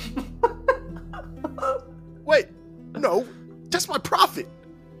shit. Wait, no, that's my profit.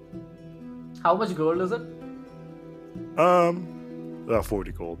 How much gold is it? About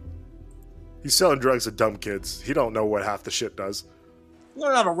 40 gold. He's selling drugs to dumb kids. He don't know what half the shit does.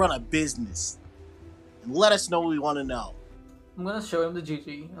 Learn how to run a business. And let us know what we want to know. I'm gonna show him the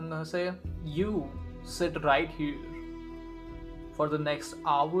GG. I'm gonna say, you sit right here for the next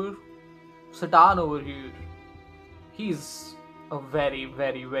hour. Sit down over here. He's a very,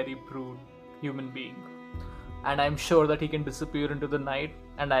 very, very brute human being. And I'm sure that he can disappear into the night.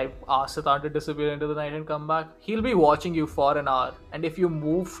 And I asked Satan to disappear into the night and come back. He'll be watching you for an hour. And if you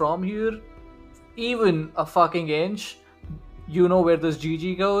move from here, even a fucking inch, you know where this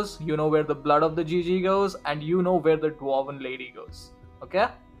GG goes, you know where the blood of the GG goes, and you know where the dwarven lady goes. Okay?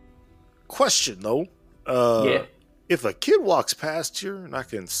 Question though. Yeah. If a kid walks past here and I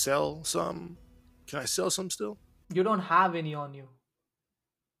can sell some, can I sell some still? You don't have any on you.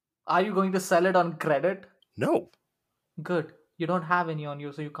 Are you going to sell it on credit? No. Good. You don't have any on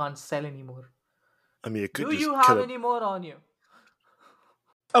you, so you can't sell anymore. I mean, it could Do just you have any more on you?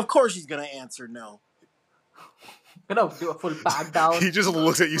 Of course he's going to answer no. You know, do a full pat down. He just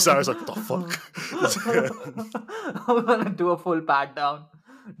looks at you, Cyrus, like, what the fuck? I'm gonna do a full pat down.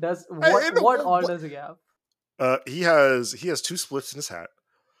 What all does he have? He has 2 splits in his hat.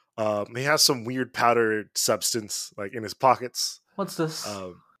 He has some weird powdered substance like in his pockets. What's this?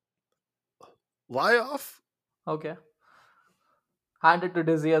 Lie off? Okay. Hand it to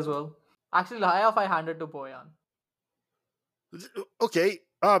Dizzy as well. Actually, lie off I hand it to Boyan. Okay.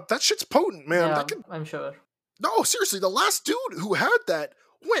 That shit's potent, man. Yeah, That can... I'm sure. No, seriously, the last dude who had that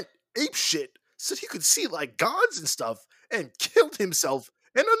went ape shit, said he could see like gods and stuff, and killed himself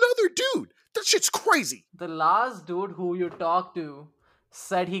and another dude. That shit's crazy. The last dude who you talked to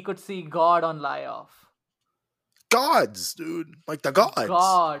said he could see God on lie off. Gods, dude. Like the gods.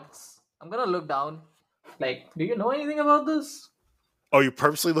 Gods. I'm gonna look down. Like, do you know anything about this? Oh, you're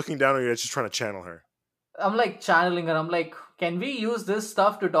purposely looking down, or you're just trying to channel her? I'm like channeling her. I'm like, can we use this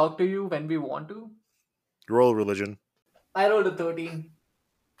stuff to talk to you when we want to? Roll religion. I rolled a 13.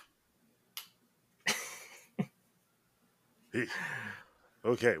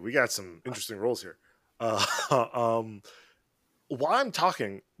 Okay, we got some interesting rolls here. While I'm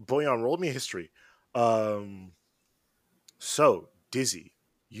talking, Boyan, roll me a history. So, Dizzy,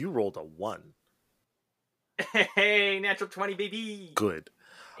 you rolled a 1. Hey, natural 20, baby. Good.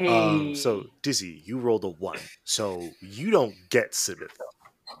 Hey. So, Dizzy, you rolled a 1. So, you don't get Sibith.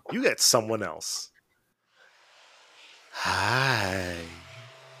 You get someone else. Hi.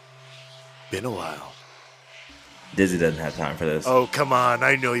 Been a while. Dizzy doesn't have time for this. Oh, come on.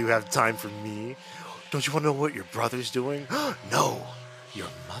 I know you have time for me. Don't you want to know what your brother's doing? No, your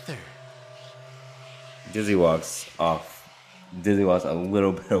mother. Dizzy walks off. Dizzy walks a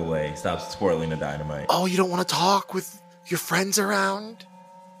little bit away, stops swirling the dynamite. Oh, you don't want to talk with your friends around?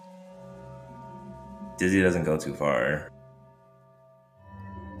 Dizzy doesn't go too far.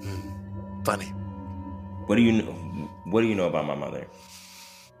 Funny. What do you know about my mother?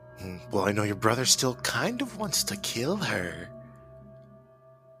 Well, I know your brother still kind of wants to kill her.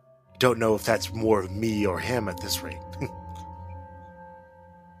 Don't know if that's more of me or him at this rate.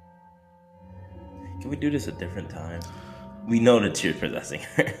 Can we do this a different time? We know that you're possessing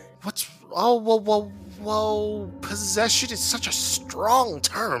her. What's... Oh, whoa. Possession is such a strong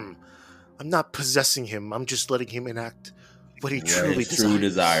term. I'm not possessing him. I'm just letting him enact what he truly desires. True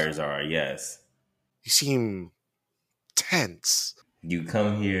desires are, yes. You seem tense. You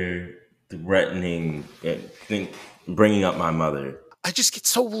come here threatening, bringing up my mother. I just get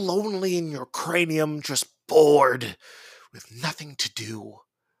so lonely in your cranium, just bored, with nothing to do.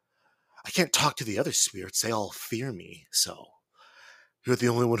 I can't talk to the other spirits. They all fear me, so you're the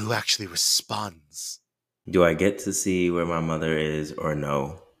only one who actually responds. Do I get to see where my mother is or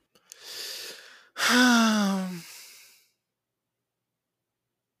no?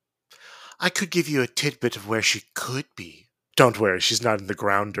 I could give you a tidbit of where she could be. Don't worry, she's not in the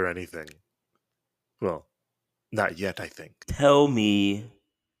ground or anything. Well, not yet, I think. Tell me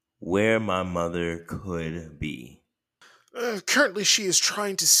where my mother could be. Currently, she is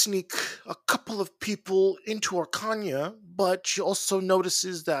trying to sneak a couple of people into Arcania, but she also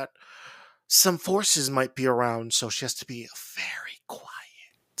notices that some forces might be around, so she has to be very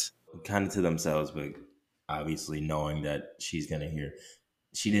quiet. Kind of to themselves, but obviously knowing that she's going to hear.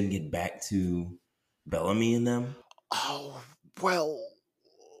 She didn't get back to Bellamy and them? Oh, well...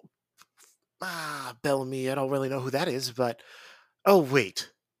 Bellamy, I don't really know who that is, but... Oh,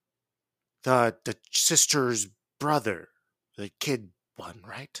 wait. The sister's brother. The kid one,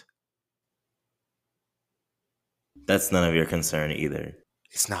 right? That's none of your concern either.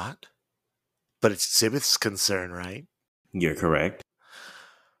 It's not? But it's Sibith's concern, right? You're correct.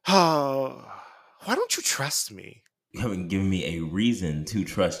 Why don't you trust me? You haven't given me a reason to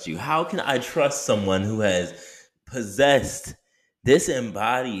trust you. How can I trust someone who has possessed,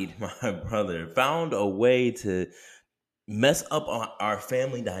 disembodied my brother, found a way to mess up our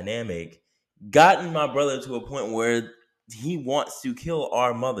family dynamic, gotten my brother to a point where he wants to kill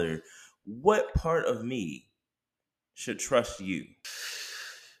our mother? What part of me should trust you?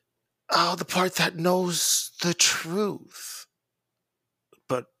 Oh, the part that knows the truth.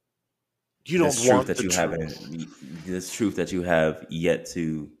 But you don't This truth want that the you truth. haven't, this truth that you have yet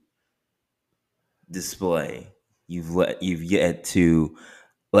to display. You've yet to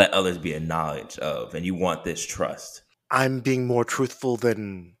let others be in knowledge of, and you want this trust. I'm being more truthful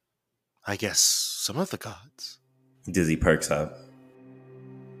than, I guess, some of the gods. Dizzy perks up.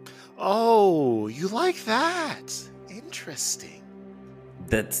 Oh, you like that? Interesting.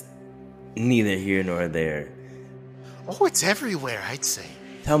 That's neither here nor there. Oh, it's everywhere, I'd say.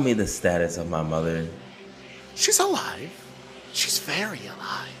 Tell me the status of my mother. She's alive. She's very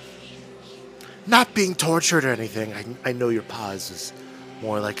alive. Not being tortured or anything. I know your pause is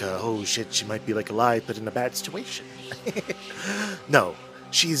more like a, oh shit, she might be like alive, but in a bad situation. No,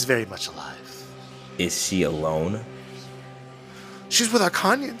 she's very much alive. Is she alone? She's with our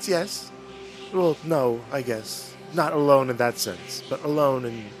Kanyans, yes. Well, no, I guess. Not alone in that sense, but alone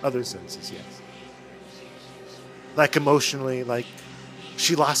in other senses, yes. Like emotionally, like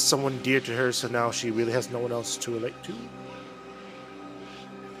she lost someone dear to her, so now she really has no one else to relate to.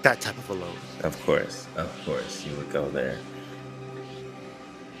 That type of alone. Of course, you would go there.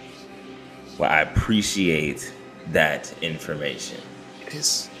 Well, I appreciate that information. It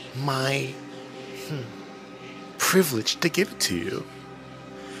is my privilege to give it to you.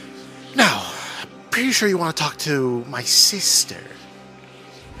 Now, I'm pretty sure you want to talk to my sister.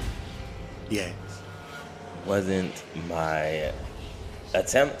 Yes. Wasn't my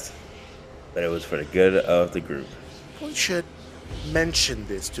attempt, but it was for the good of the group. We should mention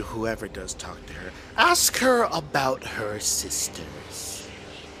this to whoever does talk to her. Ask her about her sisters.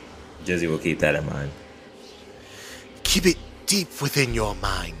 Jizzy will keep that in mind. Keep it deep within your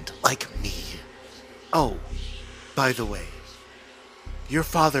mind, like me. Oh, by the way, your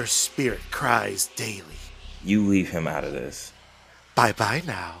father's spirit cries daily. You leave him out of this. Bye-bye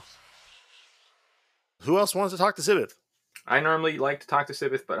now. Who else wants to talk to Sibith? I normally like to talk to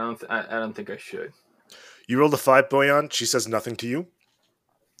Sibith, but I don't think I should. You rolled a 5, Boyan. She says nothing to you.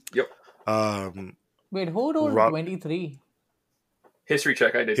 Yep. Wait, who rolled 23? History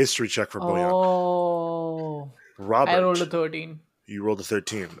check, I did. History check for Boyan. Oh. Robert. I rolled a 13. You rolled a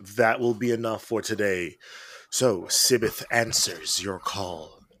 13. That will be enough for today. So, Sibith answers your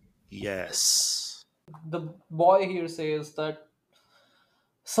call. Yes. The boy here says that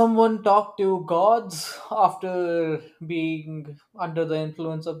someone talked to gods after being under the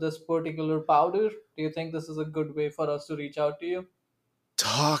influence of this particular powder. Do you think this is a good way for us to reach out to you?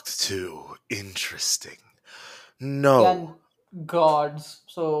 Talked to. Interesting. No. And gods.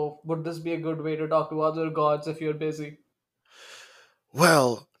 So, would this be a good way to talk to other gods if you're busy?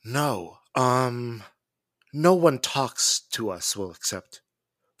 Well, no. No one talks to us, well, except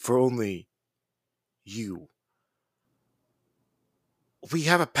for only you. We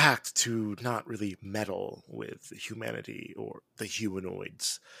have a pact to not really meddle with humanity or the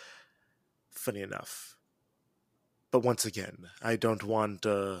humanoids. Funny enough. But once again, I don't want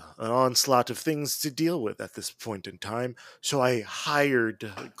an onslaught of things to deal with at this point in time, so I hired,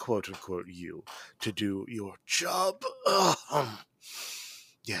 quote-unquote, you to do your job.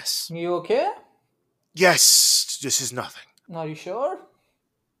 Yes. You okay? Yes, this is nothing. Are you sure?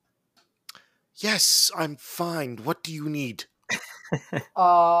 Yes, I'm fine. What do you need?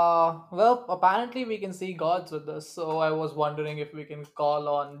 Well, apparently we can see gods with this, so I was wondering if we can call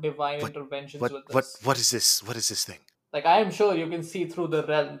on divine interventions with this. What is this? What is this thing? Like, I am sure you can see through the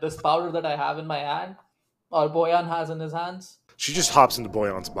realm. This powder that I have in my hand, or Boyan has in his hands. She just hops into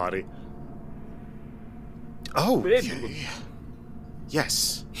Boyan's body. Oh,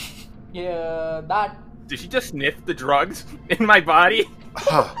 yes. Yeah, that. Did she just sniff the drugs in my body?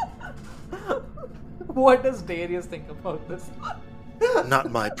 Huh. What does Darius think about this?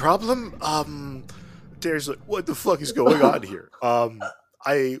 Not my problem. Darius like, what the fuck is going on here?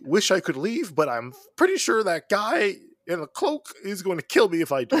 I wish I could leave, but I'm pretty sure that guy in a cloak is going to kill me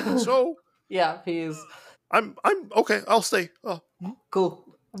if I do. So yeah, he is. I'm okay. I'll stay. Oh.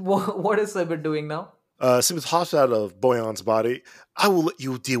 Cool. What is Sibit doing now? Sibith hops out of Boyan's body. I will let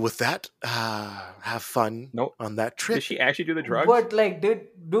you deal with that. Have fun on that trip. Did she actually do the drugs? But like,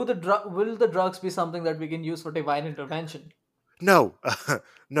 will the drugs be something that we can use for divine intervention? No,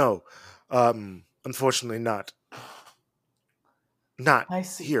 no. Unfortunately, not. Not I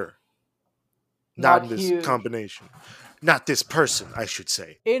see. here. Not Not in this here. combination. Not this person, I should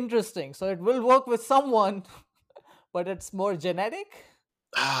say. Interesting. So it will work with someone, but it's more genetic?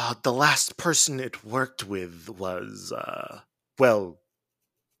 The last person it worked with was, well,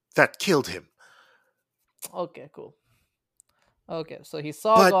 that killed him. Okay, cool. Okay, so he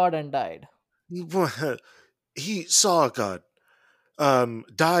saw But God and died. he saw God,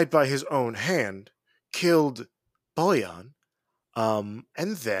 died by his own hand, killed Boyan, and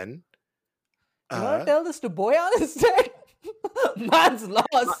then, You want to uh, tell this to Boyan instead? Man's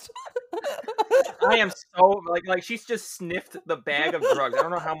lost. I am so like she's just sniffed the bag of drugs. I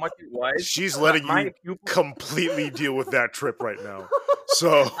don't know how much it was. she's but letting my you pupil- completely deal with that trip right now.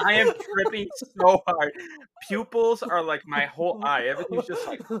 So I am tripping so hard. Pupils are like my whole eye. Everything's just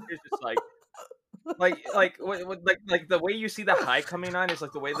like it's just like the way you see the high coming on is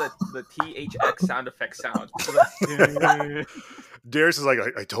like the way the THX sound effect sounds. Darius is like,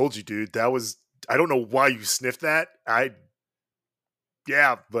 I told you, dude. That was. I don't know why you sniffed that.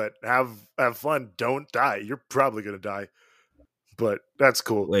 Yeah, but have fun. Don't die. You're probably gonna die, but that's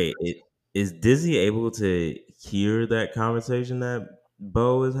cool. Wait, is Dizzy able to hear that conversation that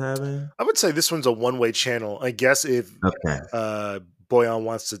Bo is having? I would say this one's a one-way channel. I guess if Okay. Boyan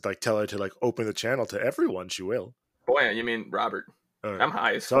wants to like tell her to like open the channel to everyone, she will. Boy, you mean Robert? I'm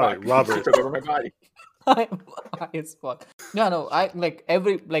high as Sorry, fuck. Robert. She took over my body. I'm high as fuck. No, I like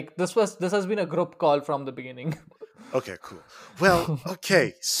this has been a group call from the beginning. Okay, cool. Well,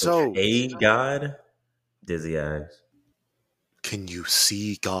 okay, so A God, Dizzy eyes. Can you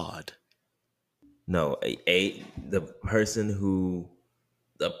see God? No, the person who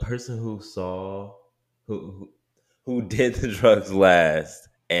saw who did the drugs last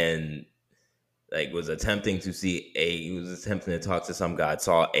and like was attempting to see he was attempting to talk to some God,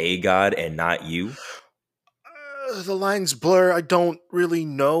 saw a God and not you. The lines blur. I don't really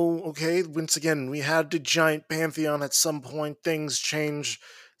know. Okay, once again, we had the giant pantheon. At some point, things change.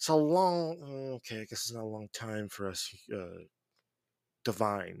 It's a long. Okay, I guess it's not a long time for us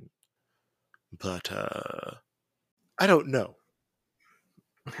divine, but I don't know.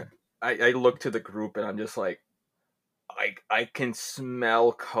 I look to the group and I'm just like, I can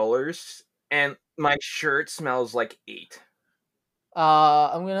smell colors, and my shirt smells like 8.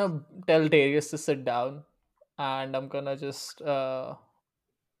 I'm gonna tell Darius to sit down, and I'm gonna just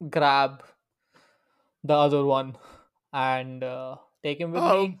grab the other one and take him with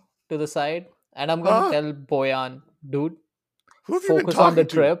me to the side, and I'm gonna tell Boyan, dude, Who have you been focus on the talking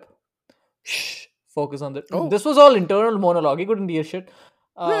to? trip. Shh, focus on the. Oh. This was all internal monologue. He couldn't hear shit.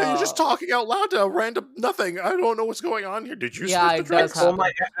 Yeah, you're just talking out loud to a random nothing. I don't know what's going on here. Did you Yeah, sniff the it does drugs?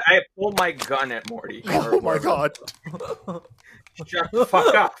 happen. I pull my gun at Morty. Oh my god. Shut the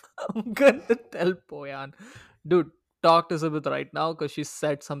fuck up. I'm gonna tell Boyan, dude, talk to Sibith right now because she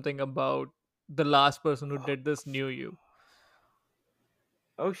said something about the last person who did this knew you.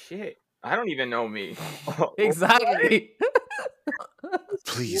 Oh shit. I don't even know me. Exactly.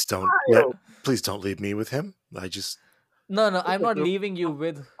 Please don't leave me with him. No, I'm not leaving you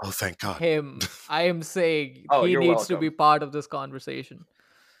with Oh, thank God. him. I am saying Oh, he you're needs to welcome. be part of this conversation.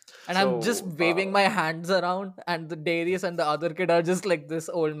 And I'm just So, waving my hands around, and the Darius and the other kid are just like, this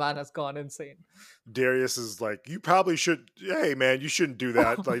old man has gone insane. Darius is like, you probably should. Hey, man, you shouldn't do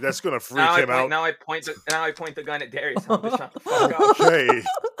that. Like, that's gonna freak now him out. Now I point the gun at Darius. I'm just shut the fuck up. Okay.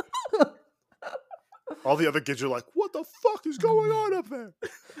 All the other kids are like, what the fuck is going on up there?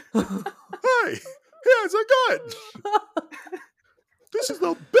 Hey, he has a gun. This is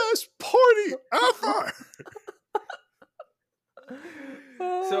the best party ever.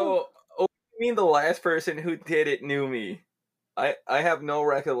 So, you mean the last person who did it knew me? I have no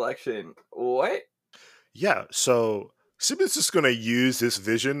recollection. What? Yeah, so Sibit's just going to use this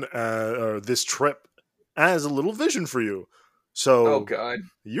vision, or this trip, as a little vision for you. So, Oh god.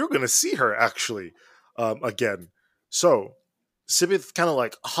 you're going to see her, actually, again. So, Sibith kind of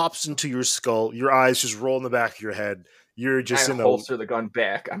like hops into your skull. Your eyes just roll in the back of your head. You're just I in holster the gun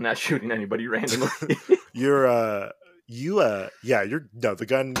back. I'm not shooting anybody randomly. the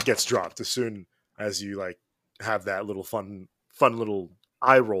gun gets dropped as soon as you like have that little fun little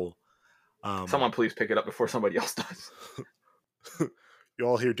eye roll. Someone please pick it up before somebody else does. You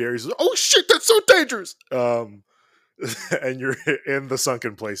all hear Darius, oh shit, that's so dangerous. And you're in the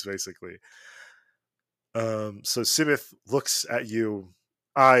sunken place basically. So Sibith looks at you,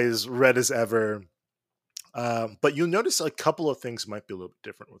 eyes red as ever. But you'll notice a couple of things might be a little bit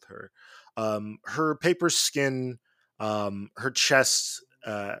different with her. Her paper skin, her chest,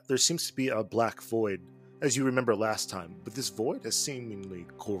 there seems to be a black void, as you remember last time. But this void has seemingly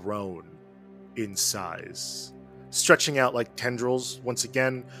grown in size. stretching out like tendrils once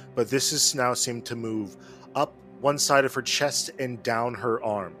again, but this is now seemed to move up one side of her chest and down her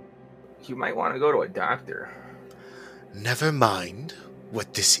arm. You might want to go to a doctor. Never mind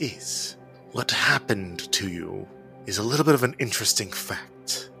what this is. What happened to you is a little bit of an interesting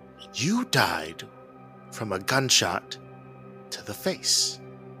fact. You died from a gunshot to the face.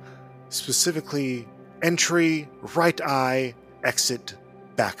 Specifically, entry, right eye, exit,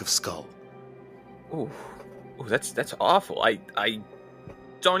 back of skull. Ooh, that's awful. I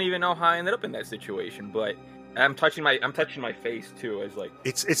don't even know how I ended up in that situation, but I'm touching my face too. As like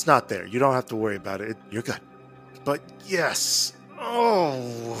It's not there. You don't have to worry about it. You're good. But yes.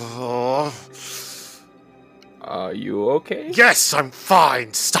 Oh. Are you okay? Yes, I'm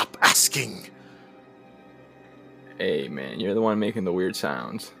fine. Stop asking. Hey man, you're the one making the weird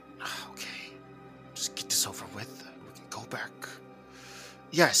sounds. Okay. Just get this over with. We can go back.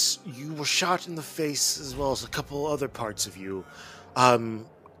 Yes, you were shot in the face as well as a couple other parts of you.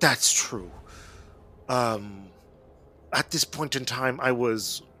 That's true. At this point in time, I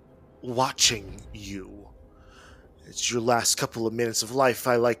was watching you. It's your last couple of minutes of life.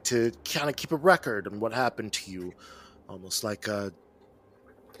 I like to kind of keep a record on what happened to you, almost like a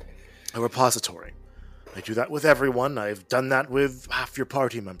repository. I do that with everyone. I've done that with half your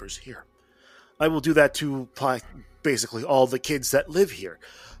party members here. I will do that to basically all the kids that live here.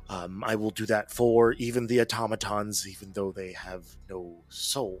 I will do that for even the automatons, even though they have no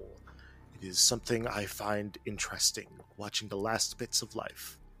soul. It is something I find interesting, watching the last bits of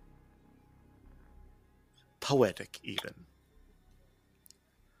life. Poetic, even.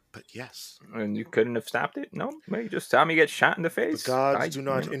 But yes. And you couldn't have stopped it? No? Maybe just tell me get shot in the face? The gods do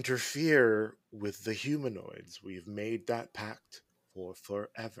not interfere with the humanoids. We've made that pact for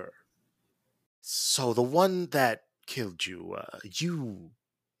forever. So the one that killed you, you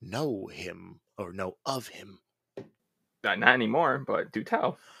know him, or know of him? Not anymore, but do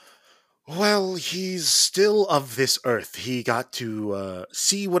tell. Well, he's still of this earth. He got to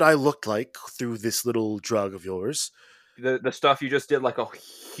see what I looked like through this little drug of yours. The stuff you just did, like a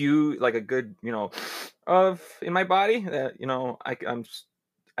huge, like a good, of in my body that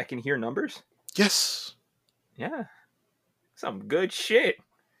I can hear numbers. Yes. Yeah. Some good shit.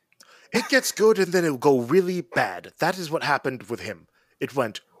 It gets good and then it'll go really bad. That is what happened with him. It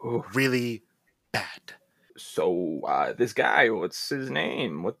went really bad. So, this guy, what's his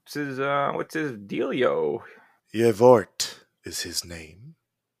name? What's his dealio? Yevort is his name.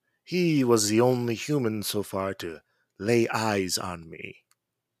 He was the only human so far to lay eyes on me.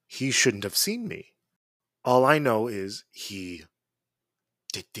 He shouldn't have seen me. All I know is he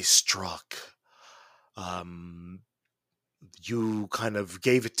did this drug. You kind of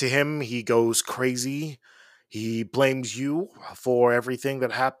gave it to him. He goes crazy. He blames you for everything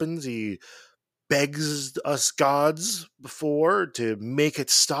that happens. He begs us gods before to make it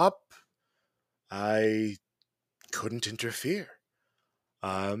stop. I couldn't interfere.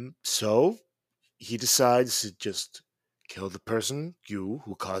 So he decides to just kill the person, you,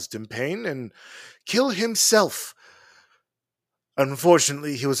 who caused him pain, and kill himself.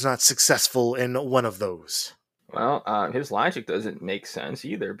 Unfortunately, he was not successful in one of those. Well, his logic doesn't make sense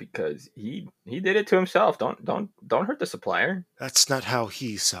either because he did it to himself. Don't hurt the supplier. That's not how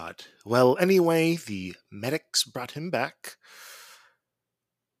he saw it. Well, anyway, the medics brought him back,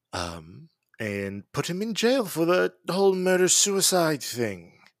 and put him in jail for the whole murder-suicide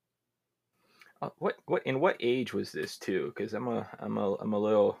thing. What age was this too? Because I'm a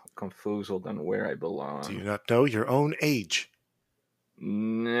little confused on where I belong. Do you not know your own age?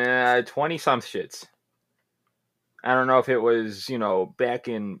 Nah, 20-some shits. I don't know if it was, back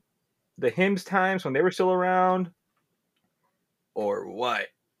in the hymns times when they were still around, or what.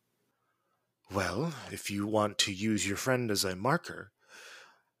 Well, if you want to use your friend as a marker,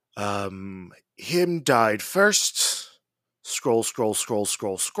 him died first. Scroll, scroll, scroll,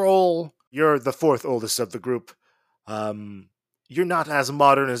 scroll, scroll. You're the fourth oldest of the group. You're not as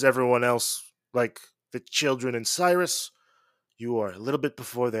modern as everyone else, like the children in Cyrus. You are a little bit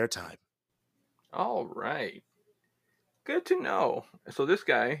before their time. All right. Good to know. So this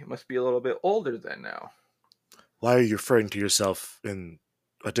guy must be a little bit older than now. Why are you referring to yourself in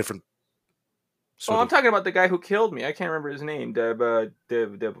a different I'm talking about the guy who killed me. I can't remember his name.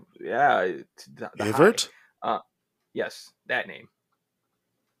 Evert? Yes, that name.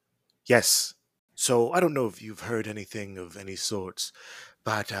 Yes. So I don't know if you've heard anything of any sorts,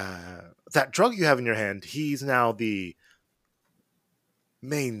 but that drug you have in your hand, he's now the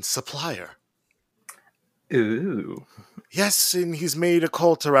main supplier. Ooh. Yes, and he's made a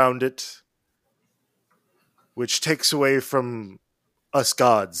cult around it, which takes away from us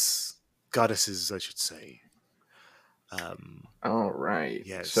goddesses, I should say. All right.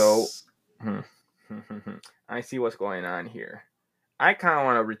 Yes. So, I see what's going on here. I kind of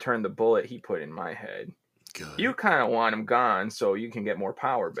want to return the bullet he put in my head. Good. You kind of want him gone so you can get more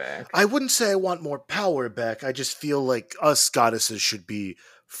power back. I wouldn't say I want more power back. I just feel like us goddesses should be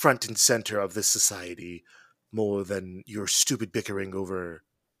front and center of this society more than your stupid bickering over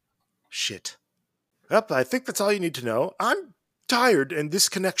shit. Yep, I think that's all you need to know. I'm tired, and this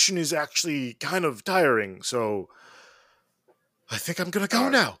connection is actually kind of tiring, so I think I'm gonna go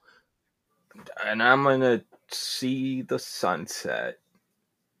now. And I'm gonna see the sunset.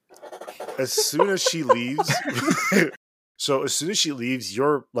 As soon as she leaves, as soon as she leaves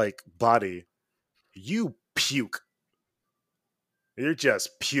your like body, you puke. You're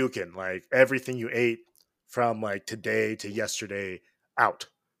just puking, like everything you ate from like today to yesterday out.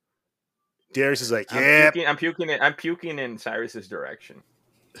 Darius is like, yeah, I'm puking in Cyrus's direction.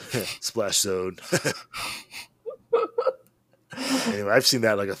 splash zone. Anyway, I've seen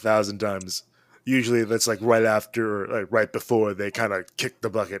that like 1,000 times. Usually that's like right after, like right before they kind of kick the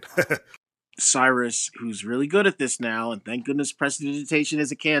bucket. Cyrus, who's really good at this now, and thank goodness prestidigitation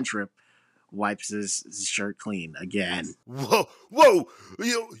is a cantrip, wipes his shirt clean again. Whoa!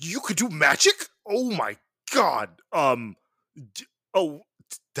 You could do magic? Oh my god!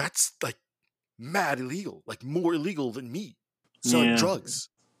 That's like mad illegal, like more illegal than me selling drugs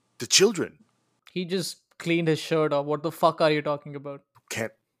to children. He just cleaned his shirt off. What the fuck are you talking about?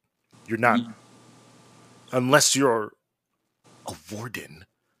 You're not, unless you're a warden.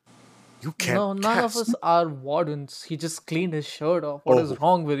 You can't. No, none of us are wardens. He just cleaned his shirt off. What is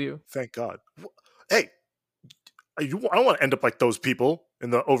wrong with you? Thank God. Hey, I don't want to end up like those people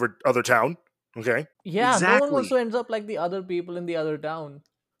in the other town. Okay. Yeah, exactly. No one wants to end up like the other people in the other town.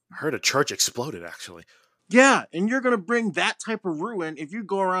 I heard a church exploded, actually. Yeah, and you're gonna bring that type of ruin if you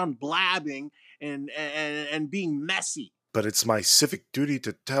go around blabbing and being messy. But it's my civic duty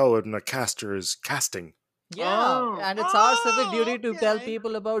to tell when a caster is casting. Yeah, and it's our civic duty to tell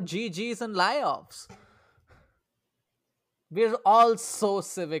people about GGs and lie-offs. We're all so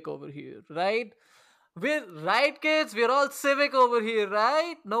civic over here, right? We're right, kids? We're all civic over here,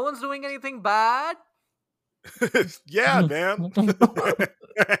 right? No one's doing anything bad. Yeah, man.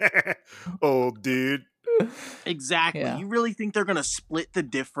 Old dude. Exactly. Yeah. You really think they're going to split the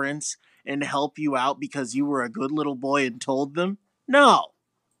difference and help you out because you were a good little boy and told them? No.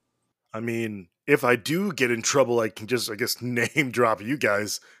 I mean, if I do get in trouble, I can just, I guess, name drop you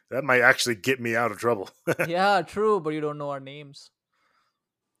guys. That might actually get me out of trouble. Yeah, true, but you don't know our names.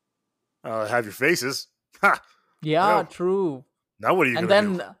 Have your faces. Ha! Yeah, no. True. Now what are you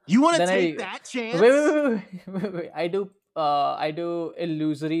going to do? You want to take that chance? Wait. I do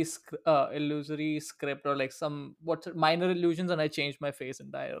illusory script or like some minor illusions, and I change my face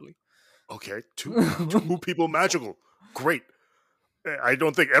entirely. Okay, two people magical. Great. I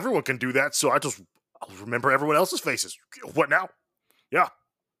don't think everyone can do that, so I'll remember everyone else's faces. What now? Yeah.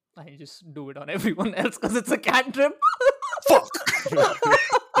 I just do it on everyone else because it's a cantrip. Fuck.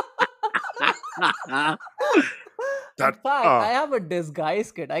 In fact, I have a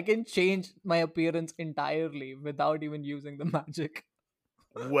disguise kit. I can change my appearance entirely without even using the magic.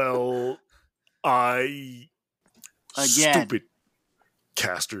 Well, stupid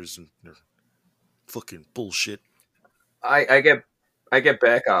casters and fucking bullshit. I get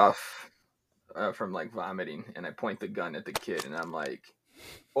back off from like vomiting, and I point the gun at the kid, and I'm like,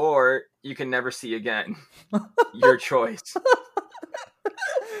 or you can never see again. Your choice.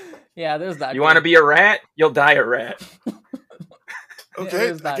 Yeah, there's that. You want to be a rat? You'll die a rat.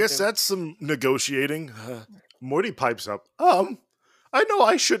 Okay, I guess that's some negotiating. Morty pipes up. I know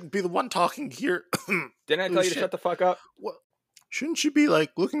I shouldn't be the one talking here. Didn't I tell you to shut the fuck up? Well, shouldn't you be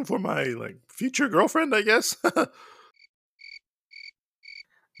like looking for my like future girlfriend, I guess?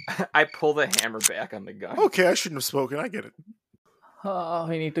 I pull the hammer back on the gun. Okay, I shouldn't have spoken. I get it.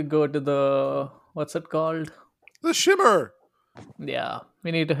 We need to go to the... What's it called? The Shimmer. Yeah,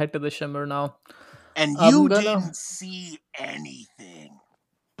 we need to head to the Shimmer now. And you didn't see anything.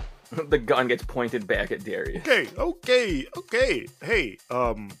 The gun gets pointed back at Darius. Okay. Hey,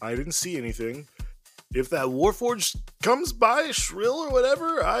 I didn't see anything. If that Warforged comes by, shrill or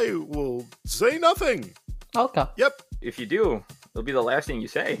whatever, I will say nothing. Okay. Yep. If you do, it'll be the last thing you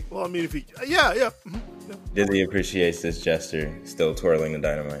say. Well, I mean, if he... Yeah. Dizzy appreciates this gesture, still twirling the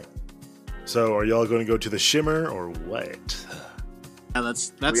dynamite. So, are y'all going to go to the Shimmer or what? Yeah,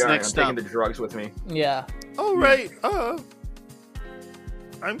 that's I'm next up. taking the drugs with me. Yeah. All right.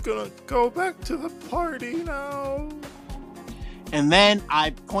 I'm gonna go back to the party now. And then I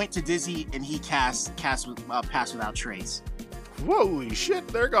point to Dizzy, and he casts Pass Without Trace. Holy shit!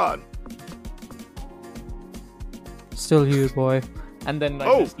 They're gone. still here, boy. And then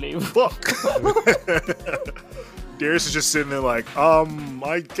I just leave. Fuck. Darius is just sitting there like,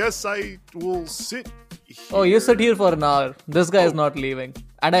 I guess I will sit here. Oh, you sit here for an hour. This guy is not leaving.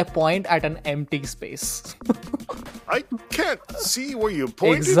 And I point at an empty space. I can't see where you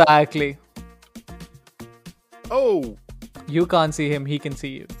pointed. Exactly. Oh. You can't see him, he can see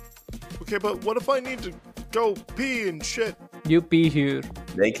you. Okay, but what if I need to go pee and shit? You pee here.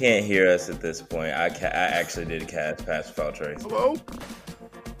 They can't hear us at this point. I actually did cast Pass Without Trace. Hello?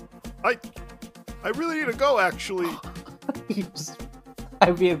 I really need to go, actually.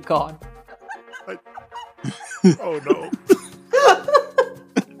 I feel gone. Oh, no.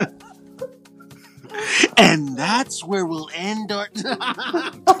 And that's where we'll end our...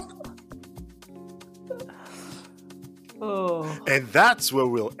 Oh. And that's where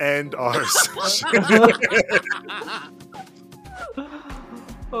we'll end our session.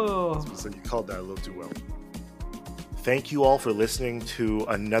 Oh. So you called that a little too well. Thank you all for listening to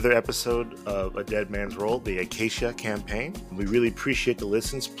another episode of A Dead Man's Roll, the Acacia campaign. We really appreciate the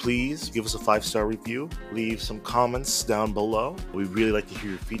listens. Please give us a 5-star review. Leave some comments down below. We really like to hear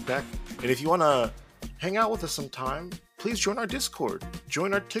your feedback. And if you want to hang out with us sometime, please join our Discord,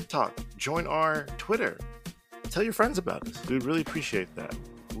 join our TikTok, join our Twitter. Tell your friends about us. We'd really appreciate that.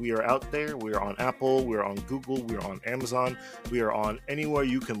 We are out there. We are on Apple. We are on Google. We are on Amazon. We are on anywhere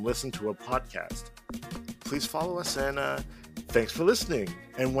you can listen to a podcast. Please follow us, and thanks for listening.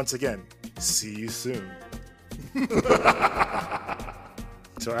 And once again, see you soon.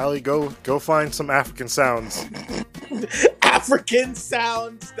 So, Ali, go find some African sounds. African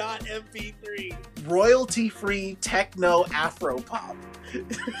sounds, not MP3. Royalty-free techno Afro pop.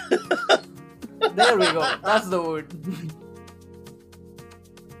 There we go. That's the word.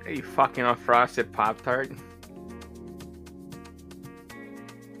 Are you fucking a frosted Pop-Tart?